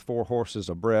chariot with 4 horses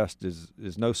abreast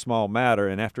is no small matter.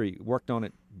 And after he worked on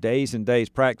it days and days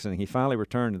practicing, he finally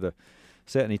returned to the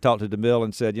set and he talked to DeMille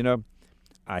and said,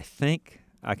 I think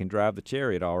I can drive the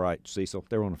chariot all right, Cecil.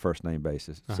 They were on a first-name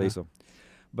basis, Cecil.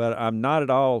 But I'm not at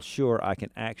all sure I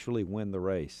can actually win the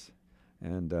race.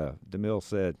 And DeMille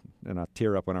said, and I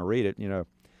tear up when I read it,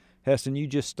 Heston, you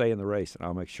just stay in the race and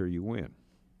I'll make sure you win,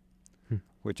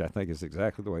 which I think is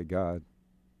exactly the way God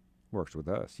works with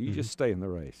us. You just stay in the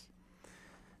race.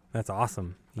 That's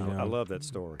awesome. I love that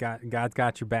story. God's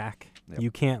got your back. Yep.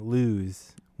 You can't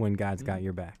lose when God's got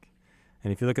your back.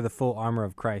 And if you look at the full armor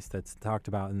of Christ that's talked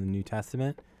about in the New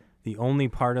Testament, the only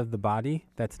part of the body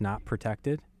that's not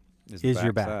protected is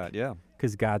your back. Side, yeah.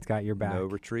 Because God's got your back. No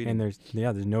retreating. And there's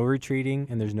no retreating,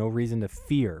 and there's no reason to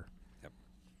fear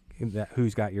that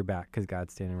who's got your back, because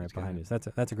God's standing right behind us.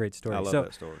 That's a great story. I love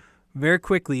that story. Very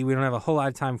quickly, we don't have a whole lot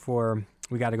of time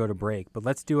we got to go to break, but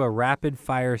let's do a rapid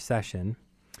fire session.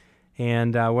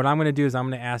 And what I'm going to do is I'm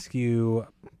going to ask you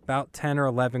about 10 or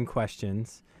 11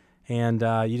 questions. And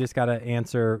you just got to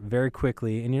answer very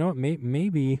quickly. And you know what?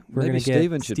 Maybe we're going to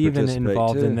get Stephen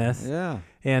involved in this. Yeah.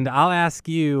 And I'll ask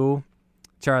you,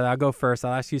 Charlie, I'll go first.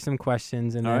 I'll ask you some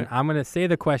questions. And then I'm going to say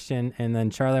the question. And then,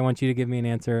 Charlie, I want you to give me an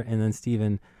answer. And then,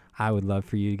 Stephen, I would love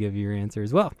for you to give your answer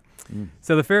as well.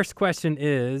 So the first question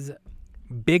is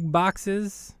big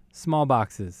boxes, small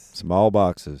boxes? Small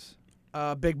boxes.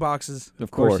 Big boxes.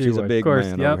 Of course, he's a big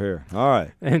man over here. All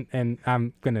right. And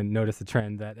I'm going to notice a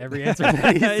trend that every answer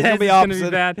that he says It'll be is going to be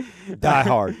bad. Die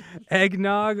hard.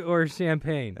 Eggnog or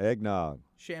champagne? Eggnog.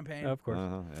 Champagne. Of course.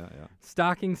 Yeah.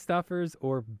 Stocking stuffers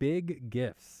or big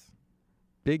gifts?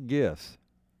 Big gifts.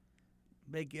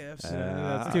 Big gifts.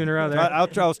 That's 2 in a row there. I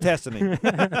was testing him.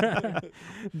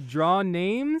 Draw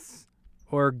names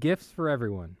or gifts for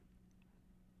everyone?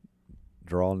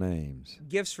 Draw names.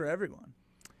 Gifts for everyone.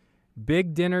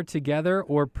 Big dinner together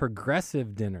or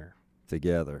progressive dinner?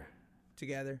 Together.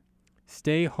 Together.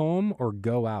 Stay home or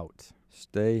go out?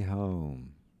 Stay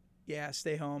home. Yeah,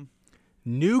 stay home.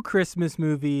 New Christmas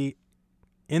movie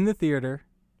in the theater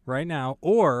right now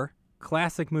or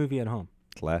classic movie at home?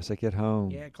 Classic at home.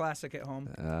 Yeah, classic at home.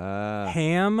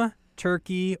 Ham,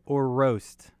 turkey, or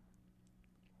roast?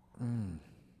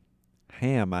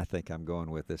 Ham, I think I'm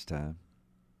going with this time.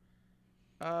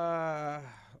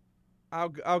 I'll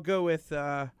go with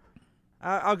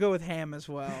I'll go with ham as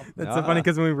well. That's so funny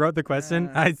because when we wrote the question,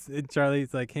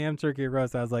 Charlie's like ham, turkey, or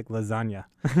roast. I was like lasagna.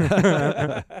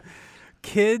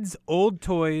 Kids' old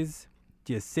toys.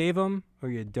 Do you save them or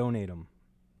you donate them?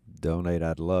 Donate,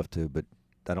 I'd love to, but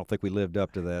I don't think we lived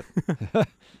up to that.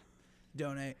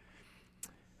 Donate.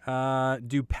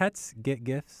 Do pets get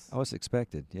gifts? Oh, it's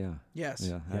expected, yeah. Yes.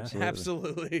 Yeah, Yeah. absolutely.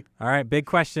 Absolutely. All right, big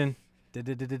question.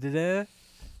 Da-da-da-da-da-da.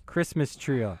 Christmas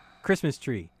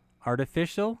tree.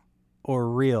 Artificial or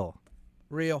real?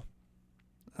 Real.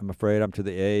 I'm afraid I'm to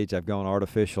the age I've gone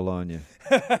artificial on you.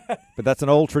 But that's an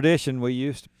old tradition. We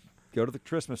used to go to the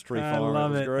Christmas tree I farm.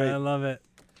 love it was it. great. I love it.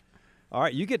 All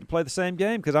right, you get to play the same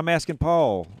game because I'm asking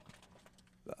Paul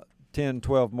 10,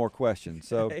 12 more questions.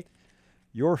 So Okay.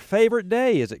 your favorite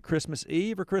day, is it Christmas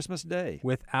Eve or Christmas Day?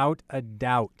 Without a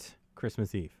doubt,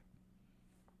 Christmas Eve.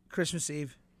 Christmas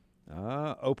Eve.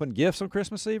 Open gifts on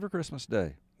Christmas Eve or Christmas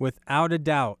Day? Without a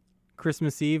doubt,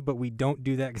 Christmas Eve, but we don't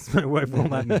do that because my wife won't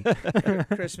let me.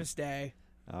 Christmas Day.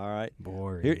 All right.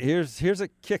 Boring. Here's a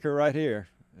kicker right here.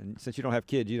 And since you don't have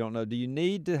kids, you don't know. Do you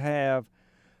need to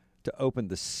open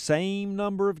the same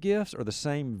number of gifts or the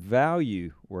same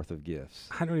value worth of gifts?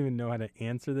 I don't even know how to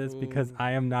answer this because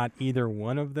I am not either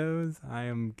one of those. I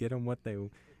am get them what they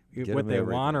want or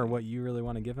everything. what you really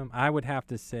want to give them. I would have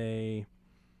to say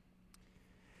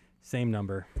same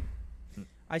number.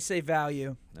 I say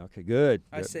value. Okay, good.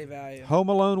 I Good. say value. Home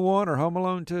Alone 1 or Home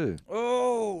Alone 2?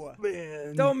 Oh,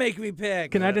 Man. don't make me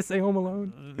pick. Can I just say Home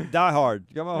Alone? Die Hard.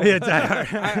 Come on. Yeah, Die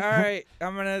Hard.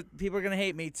 All right, people are gonna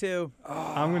hate me too.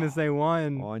 I'm gonna say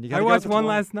one. One. You I gotta go watched with one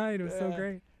one. last night. It was so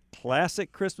great.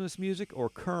 Classic Christmas music or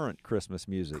current Christmas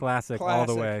music? Classic, all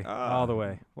the Classic. way, all the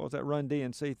way. What was that Run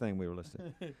DMC thing we were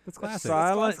listening to? It's classic.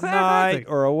 Silent It's Night classic.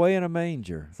 or Away in a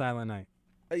Manger? Silent Night.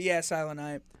 Yeah, Silent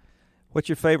Night. What's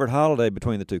your favorite holiday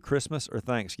between the two, Christmas or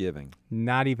Thanksgiving?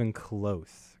 Not even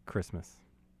close. Christmas.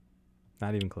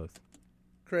 Not even close.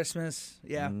 Christmas.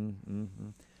 Yeah. Mm-hmm.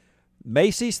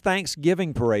 Macy's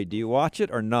Thanksgiving Parade. Do you watch it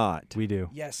or not? We do.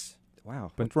 Yes.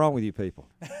 Wow. But- What's wrong with you people?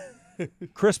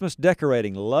 Christmas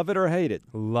decorating. Love it or hate it?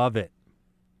 Love it.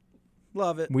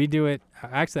 Love it. We do it.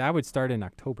 Actually, I would start in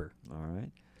October. All right.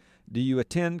 Do you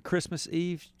attend Christmas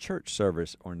Eve church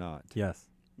service or not? Yes.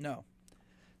 No.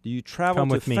 Do you travel Come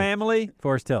to with me. family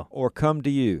Forest Hill. or come to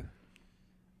you?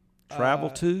 Travel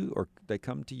Uh, to or they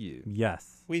come to you?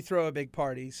 Yes. We throw a big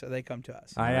party, so they come to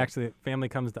us. I actually, family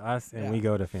comes to us and Yeah. we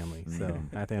go to family. So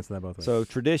Mhm. I have to answer that both ways. So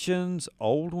traditions,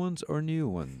 old ones or new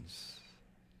ones?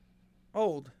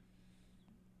 Old.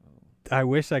 I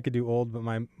wish I could do old, but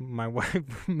my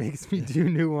wife makes me do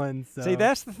new ones. So. See,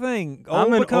 that's the thing. I'm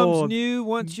Old an becomes old- new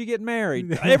once you get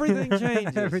married. Everything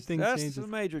changes. Everything that's changes. a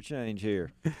major change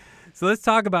here. So let's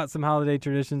talk about some holiday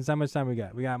traditions. How much time we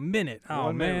got? We got a minute. Oh,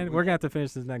 1 minute. man. We're going to have to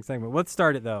finish this next segment. Let's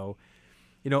start it, though.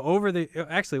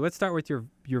 Actually, let's start with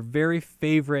your very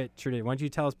favorite tradition. Why don't you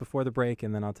tell us before the break,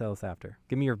 and then I'll tell us after.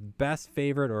 Give me your best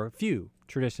favorite or a few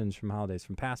traditions from holidays,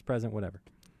 from past, present, whatever.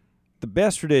 The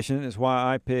best tradition is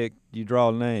why I picked you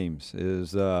draw names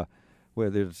is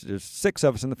there's 6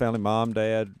 of us in the family, mom,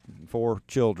 dad, 4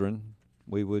 children.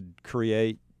 We would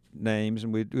create names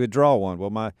and we'd draw one. Well,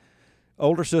 my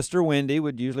older sister Wendy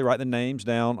would usually write the names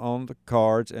down on the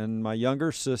cards, and my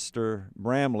younger sister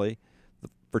Bramley,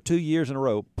 for 2 years in a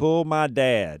row, pulled my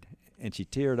dad, and she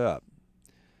teared up.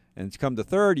 And it's come the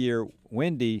 3rd year,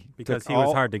 Wendy Because took he was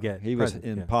all- hard to get. He was present,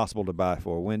 yeah. impossible to buy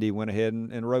for. Wendy went ahead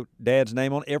and wrote Dad's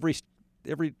name on every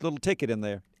little ticket in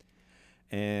there.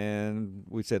 And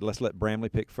we said, let's let Bramley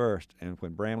pick first. And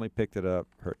when Bramley picked it up,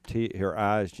 her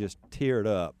eyes just teared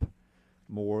up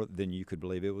more than you could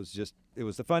believe. It was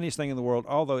the funniest thing in the world,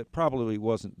 although it probably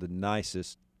wasn't the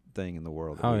nicest thing in the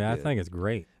world. that Oh, we yeah. I did. think it's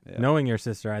great. Yeah. Knowing your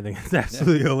sister, I think it's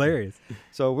absolutely hilarious.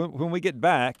 So when we get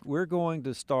back, we're going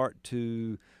to start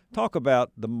to talk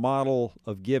about the model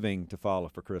of giving to follow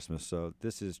for Christmas. So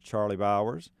this is Charlie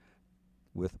Bowers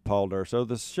with Paul Durso.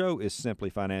 The show is Simply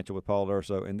Financial with Paul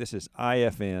Durso, and this is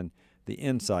IFN, the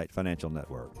Insight Financial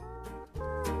Network.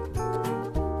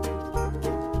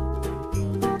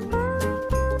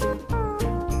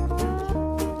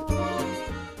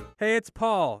 Hey, it's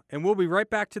Paul, and we'll be right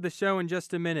back to the show in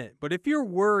just a minute. But if you're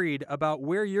worried about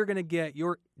where you're going to get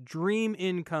your dream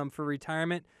income for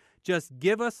retirement, just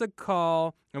give us a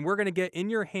call, and we're going to get in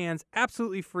your hands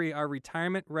absolutely free our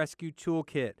Retirement Rescue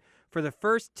Toolkit. For the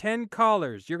first 10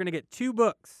 callers, you're going to get 2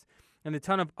 books and a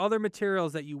ton of other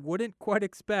materials that you wouldn't quite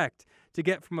expect to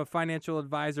get from a financial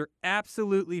advisor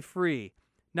absolutely free.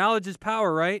 Knowledge is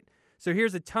power, right? So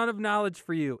here's a ton of knowledge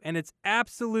for you, and it's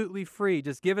absolutely free.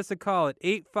 Just give us a call at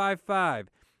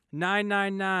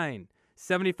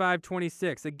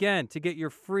 855-999-7526. Again, to get your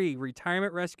free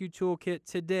Retirement Rescue Toolkit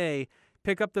today,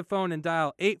 pick up the phone and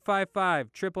dial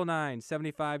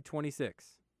 855-999-7526.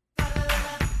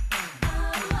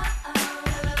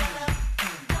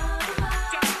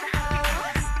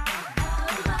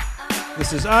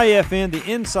 This is IFN, the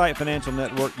Insight Financial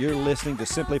Network. You're listening to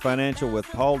Simply Financial with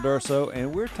Paul Durso,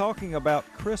 and we're talking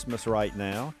about Christmas right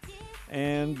now.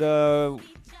 And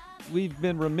we've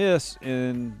been remiss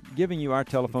in giving you our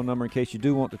telephone number in case you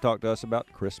do want to talk to us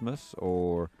about Christmas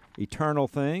or eternal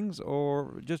things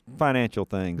or just financial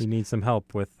things. You need some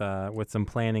help with some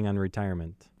planning on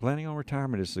retirement. Planning on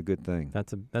retirement is a good thing.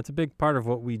 That's a big part of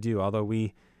what we do, although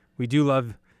we do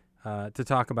love to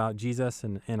talk about Jesus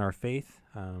and our faith.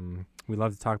 We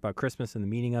love to talk about Christmas and the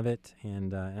meaning of it,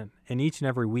 and each and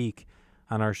every week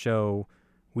on our show,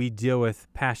 we deal with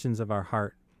passions of our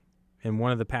heart. And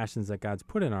one of the passions that God's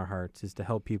put in our hearts is to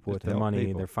help people with their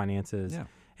money, their finances. Yeah.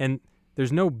 And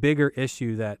there's no bigger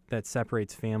issue that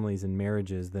separates families and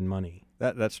marriages than money.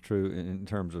 That's true in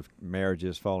terms of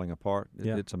marriages falling apart.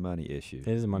 Yeah. It's a money issue.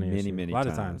 It is a money issue. Many a lot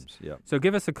times. of times. Yep. So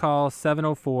give us a call,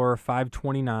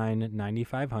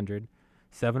 704-529-9500,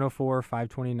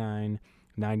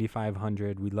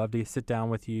 704-529-9500. We'd love to sit down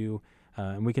with you,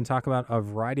 and we can talk about a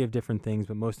variety of different things,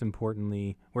 but most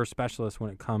importantly, we're specialists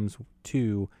when it comes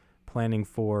to planning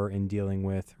for and dealing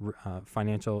with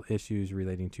financial issues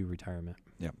relating to retirement.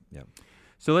 Yep.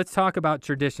 So let's talk about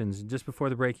traditions. Just before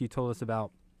the break, you told us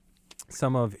about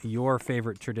some of your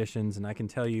favorite traditions, and I can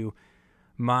tell you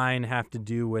mine have to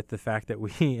do with the fact that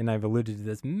we, and I've alluded to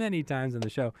this many times on the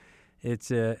show,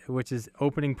 which is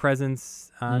opening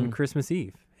presents on Christmas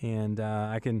Eve. And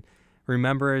I can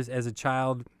remember as a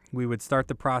child, we would start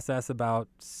the process about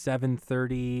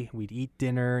 7:30. We'd eat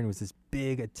dinner, and it was this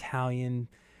big Italian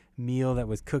meal that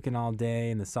was cooking all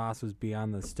day, and the sauce would be on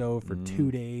the stove for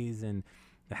 2 days, and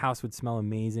the house would smell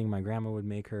amazing. My grandma would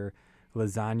make her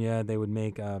lasagna. They would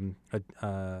make what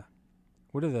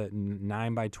are the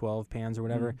 9x12 pans or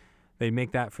whatever? They'd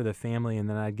make that for the family, and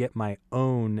then I'd get my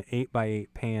own 8x8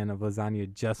 pan of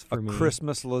lasagna just for me. A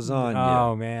Christmas lasagna.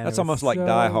 Oh man, that's almost like so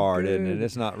Die Hard, good. isn't it?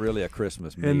 It's not really a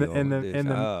Christmas meal. And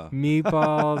the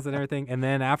meatballs and everything. And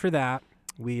then after that,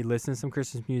 we listen to some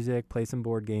Christmas music, play some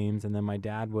board games, and then my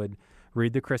dad would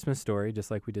read the Christmas story,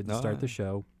 just like we did to start the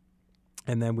show.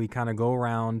 And then we kind of go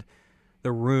around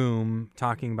the room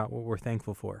talking about what we're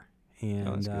thankful for,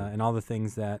 and all the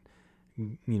things that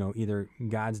either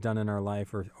God's done in our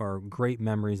life or great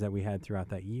memories that we had throughout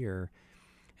that year.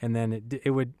 And then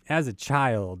it would, as a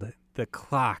child, the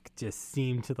clock just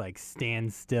seemed to like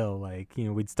stand still. Like,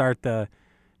 we'd start the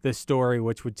story,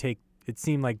 which would take, it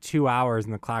seemed like 2 hours,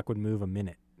 and the clock would move a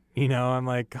minute. I'm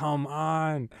like, come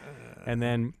on. And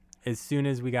then as soon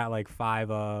as we got like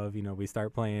we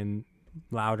start playing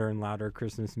louder and louder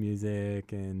Christmas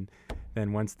music, and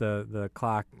then once the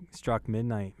clock struck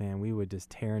midnight, man, we would just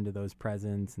tear into those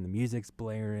presents, and the music's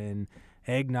blaring,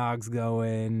 eggnog's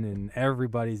going, and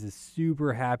everybody's just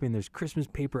super happy, and there's Christmas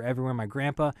paper everywhere. My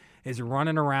grandpa is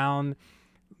running around,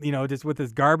 just with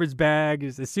his garbage bag.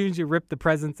 As soon as you rip the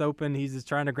presents open, he's just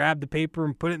trying to grab the paper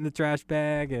and put it in the trash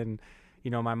bag, and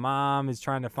my mom is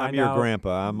trying to find out. I'm your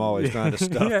grandpa. I'm always trying to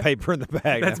stuff paper in the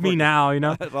bag. That's me now,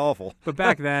 That's awful. But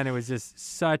back then, it was just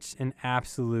such an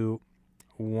absolute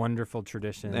wonderful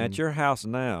tradition. At your house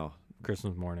now,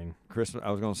 Christmas morning. I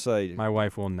was going to say. My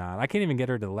wife will not. I can't even get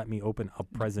her to let me open a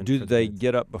present. Do they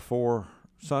get up before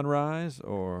sunrise,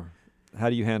 or how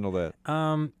do you handle that?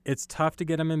 It's tough to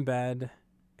get them in bed,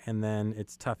 and then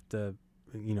it's tough to,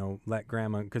 let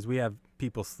grandma, because we have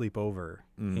people sleep over,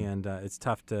 and it's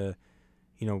tough to,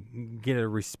 get a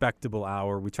respectable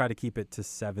hour. We try to keep it to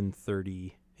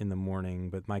 7:30 in the morning,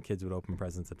 but my kids would open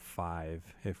presents at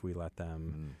 5 if we let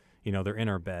them. They're in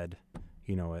our bed,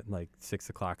 at like 6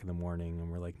 o'clock in the morning,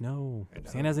 and we're like, no,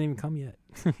 Santa hasn't even come yet.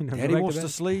 Daddy wants to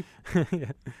sleep.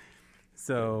 Yeah.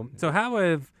 So how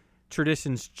have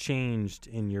traditions changed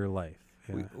in your life?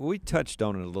 Yeah. We touched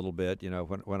on it a little bit.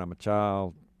 When I'm a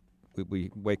child, we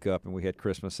wake up and we had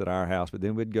Christmas at our house, but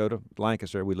then we'd go to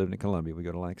Lancaster. We lived in Columbia. We'd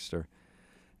go to Lancaster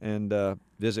and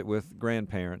visit with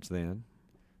grandparents then.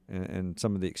 And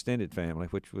some of the extended family,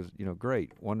 which was,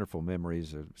 great, wonderful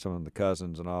memories of some of the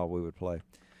cousins and all we would play.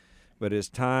 But as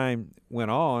time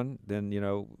went on, then,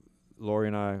 Lori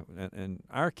and I and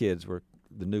our kids were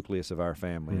the nucleus of our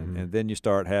family. And then you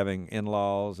start having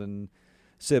in-laws and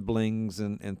siblings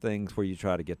and things where you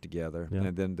try to get together. Yeah.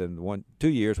 And then 2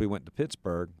 years we went to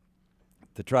Pittsburgh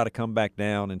to try to come back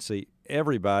down and see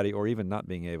everybody, or even not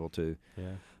being able to,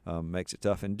 Yeah. makes it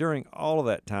tough. And during all of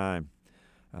that time,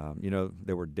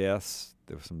 there were deaths,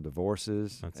 there were some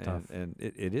divorces. That's tough. And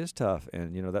it is tough.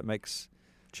 And, that makes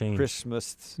Change.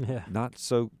 Christmas Yeah. not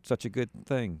such a good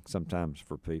thing sometimes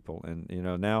for people. And,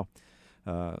 now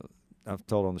I've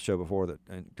told on the show before that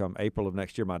come April of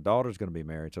next year, my daughter's going to be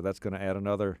married. So that's going to add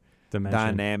another Dimension.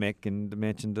 dynamic and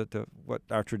dimension to what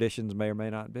our traditions may or may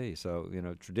not be. So,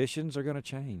 traditions are going to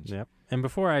change. Yep. And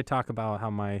before I talk about how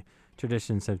my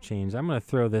traditions have changed, I'm going to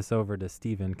throw this over to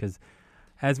Stephen, because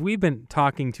as we've been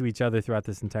talking to each other throughout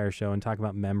this entire show and talking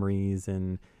about memories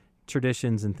and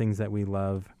traditions and things that we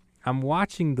love, I'm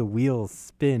watching the wheels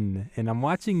spin, and I'm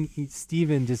watching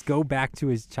Stephen just go back to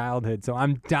his childhood. So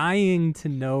I'm dying to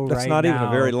know That's right not now. even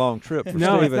a very long trip for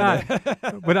No, Stephen. it's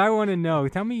not. But I want to know.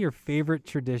 Tell me your favorite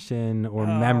tradition or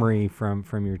memory from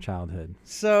your childhood.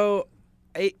 So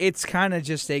it's kind of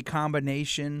just a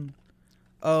combination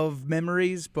of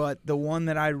memories, but the one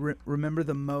that I remember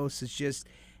the most is just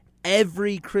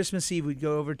every Christmas Eve we'd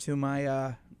go over to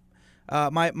my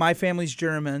my family's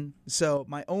German, so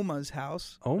my Oma's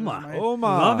house. Oma. Oma.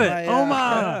 Love it. My,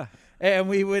 Oma. And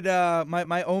we would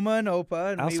my Oma and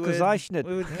Opa, and we Ausgezeichnet.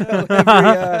 would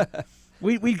go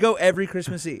we'd go every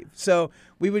Christmas Eve. So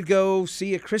we would go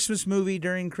see a Christmas movie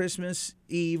during Christmas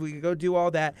Eve. We could go do all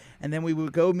that, and then we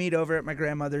would go meet over at my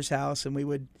grandmother's house, and we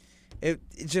would. It's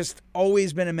just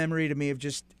always been a memory to me of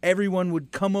just everyone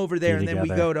would come over there, and then we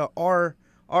go to our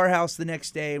house the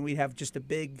next day, and we'd have just a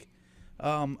big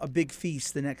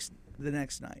feast the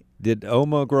next night. Did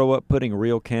Oma grow up putting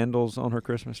real candles on her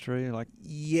Christmas tree?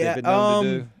 Yeah, they've been known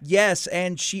to do? Yes,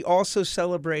 and she also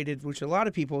celebrated, which a lot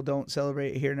of people don't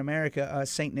celebrate here in America,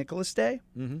 St. Nicholas Day.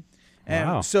 Mm-hmm. And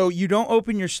Wow. so you don't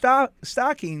open your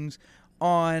stockings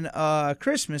on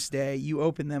Christmas Day. You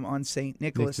open them on St.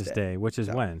 Nicholas Day, which is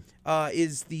when?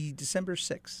 Is the December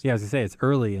 6th. Yeah, I was going to say, it's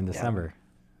early in December.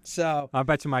 So I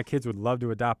bet you my kids would love to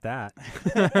adopt that.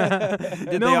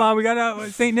 Did No, they- Mom, we got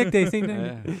St. Nick Day, St.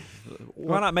 Nick Day.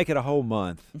 Why not make it a whole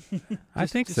month? I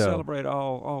think just so. Celebrate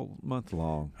all month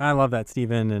long. I love that,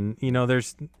 Stephen. And,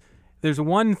 there's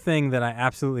one thing that I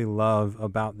absolutely love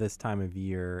about this time of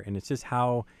year, and it's just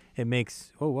how it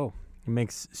makes, it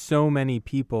makes so many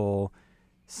people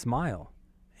smile.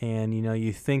 And,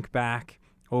 you think back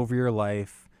over your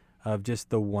life of just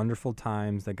the wonderful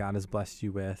times that God has blessed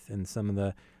you with and some of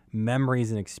the memories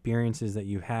and experiences that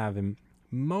you have. And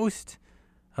most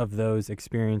of those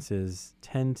experiences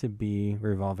tend to be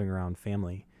revolving around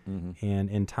family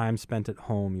and time spent at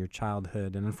home, your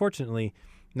childhood. And unfortunately,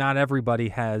 not everybody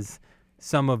has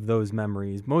some of those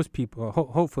memories. Most people,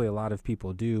 hopefully a lot of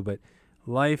people do, but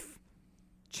life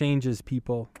changes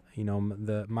people.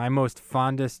 My most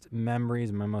fondest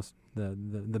memories,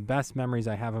 the best memories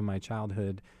I have of my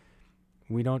childhood,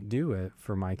 we don't do it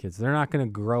for my kids. They're not going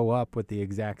to grow up with the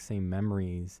exact same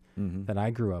memories that I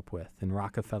grew up with in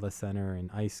Rockefeller Center and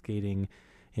ice skating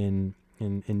in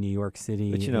New York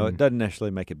City. But it doesn't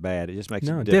necessarily make it bad. It just makes it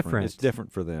different. different. It's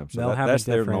different for them. So They'll have that's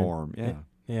a their different- norm. Yeah.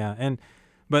 Yeah,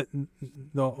 but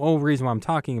the whole reason why I'm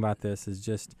talking about this is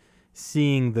just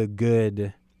seeing the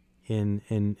good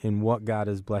in what God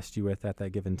has blessed you with at that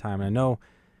given time. And I know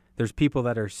there's people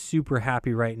that are super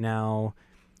happy right now,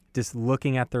 just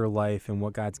looking at their life and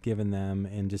what God's given them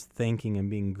and just thanking and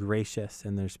being gracious.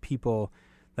 And there's people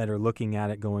that are looking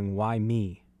at it going, why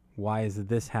me? Why has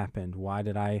this happened? Why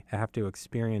did I have to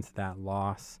experience that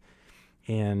loss?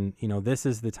 And, this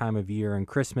is the time of year, and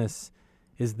Christmas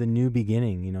is the new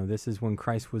beginning. This is when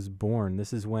Christ was born.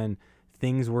 This is when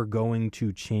things were going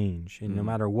to change. And no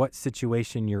matter what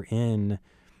situation you're in,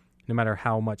 no matter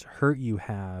how much hurt you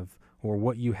have or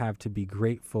what you have to be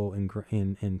grateful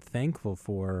and thankful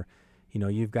for,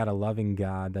 you've got a loving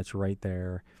God that's right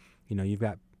there. You've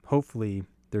got, hopefully,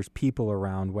 there's people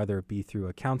around, whether it be through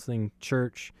a counseling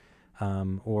church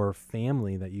or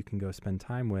family that you can go spend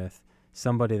time with,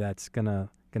 somebody that's gonna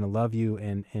love you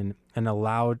and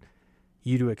allow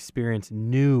you to experience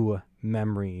new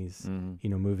memories,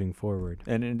 moving forward.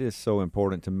 And it is so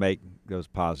important to make those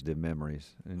positive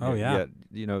memories. And yeah.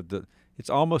 Yet, it's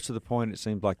almost to the point it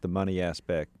seems like the money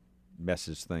aspect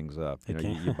messes things up.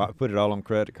 You put it all on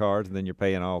credit cards, and then you're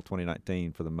paying all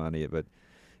 2019 for the money. But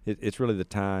it's really the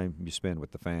time you spend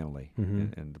with the family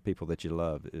and the people that you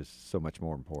love is so much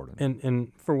more important.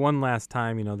 And for one last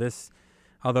time,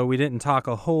 although we didn't talk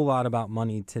a whole lot about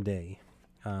money today,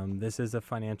 this is a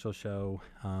financial show.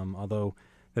 Although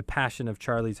the passion of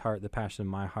Charlie's heart, the passion of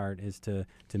my heart is to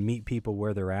meet people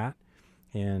where they're at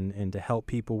and to help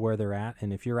people where they're at.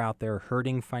 And if you're out there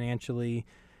hurting financially,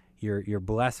 you're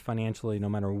blessed financially no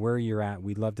matter where you're at.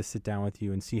 We'd love to sit down with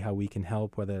you and see how we can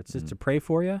help, whether it's just to pray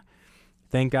for you,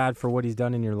 thank God for what he's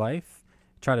done in your life,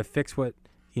 try to fix what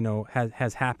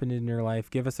has happened in your life.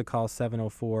 Give us a call,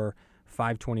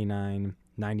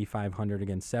 704-529-9500.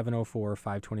 Again,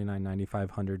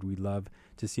 704-529-9500. We'd love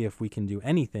to see if we can do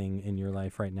anything in your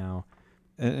life right now.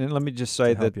 And let me just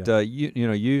say that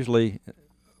usually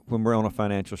when we're on a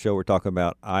financial show, we're talking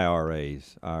about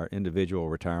IRAs, our individual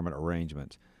retirement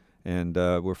arrangements. And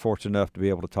we're fortunate enough to be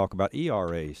able to talk about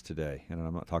ERAs today. And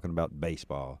I'm not talking about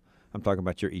baseball. I'm talking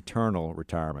about your eternal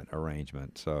retirement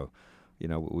arrangement. So,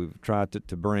 we've tried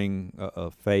to bring a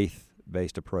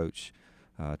faith-based approach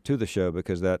to the show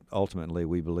because that ultimately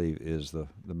we believe is the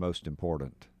most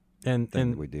important thing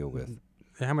that we deal with.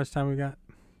 How much time we got?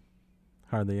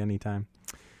 Hardly any time.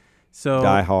 So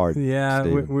Die hard. Yeah,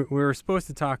 we were supposed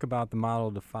to talk about the model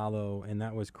to follow, and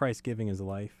that was Christ giving his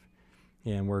life.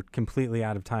 And we're completely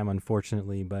out of time,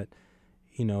 unfortunately. But,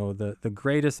 the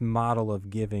greatest model of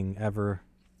giving ever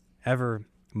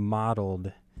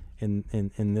modeled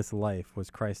in this life was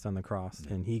Christ on the cross.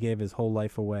 And he gave his whole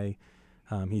life away.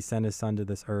 He sent his son to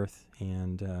this earth,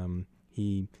 and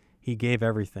he gave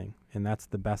everything. And that's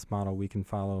the best model we can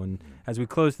follow. And as we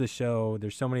close the show,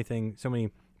 there's so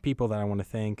many people that I want to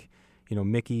thank.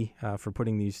 Mickey for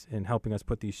putting these and helping us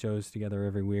put these shows together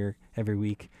every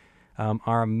week.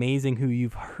 Our amazing, who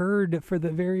you've heard for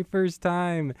the very first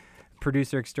time,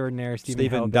 producer extraordinaire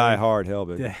Stephen Die Hard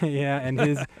Helbig. Yeah,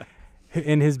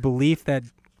 and his belief that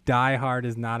Die Hard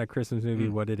is not a Christmas movie,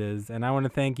 what it is. And I want to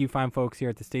thank you fine folks here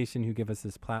at the station who give us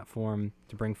this platform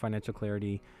to bring financial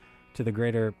clarity to the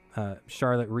greater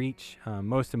Charlotte reach.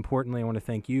 Most importantly, I want to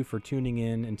thank you for tuning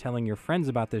in and telling your friends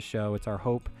about this show. It's our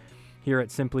hope here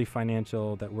at Simply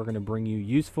Financial that we're going to bring you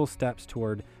useful steps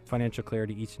toward financial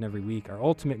clarity each and every week. Our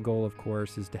ultimate goal, of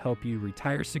course, is to help you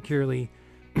retire securely.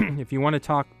 If you want to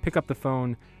talk, pick up the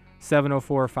phone,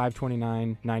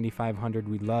 704-529-9500.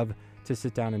 We'd love to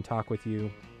sit down and talk with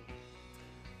you.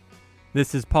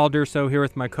 This is Paul Durso here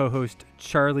with my co-host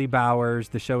Charlie Bowers.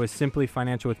 The show is Simply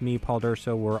Financial with me, Paul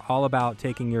Durso. We're all about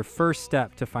taking your first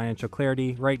step to financial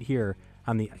clarity right here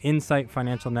on the Insight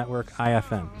Financial Network,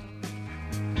 IFN.